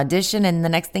and you audition, and the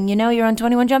next thing you know, you're on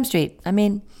 21 Jump Street. I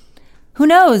mean, who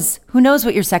knows? Who knows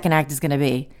what your second act is going to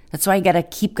be? That's why you got to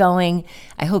keep going.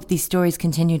 I hope these stories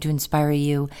continue to inspire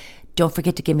you. Don't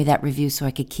forget to give me that review so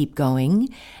I could keep going.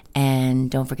 And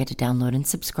don't forget to download and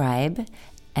subscribe.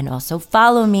 And also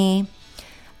follow me.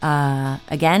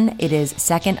 Again, it is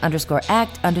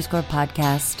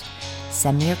second_act_podcast.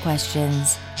 Send me your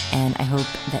questions. And I hope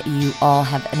that you all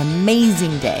have an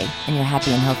amazing day and you're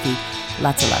happy and healthy.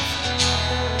 Lots of love.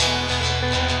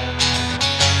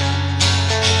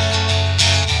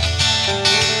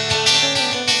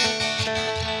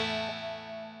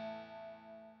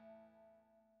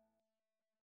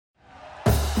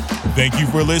 Thank you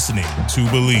for listening to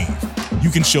Believe. You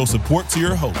can show support to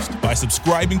your host by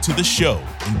subscribing to the show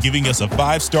and giving us a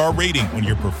 5-star rating on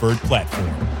your preferred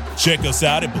platform. Check us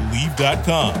out at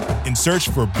Believe.com and search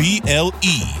for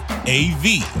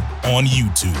BLEAV on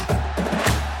YouTube.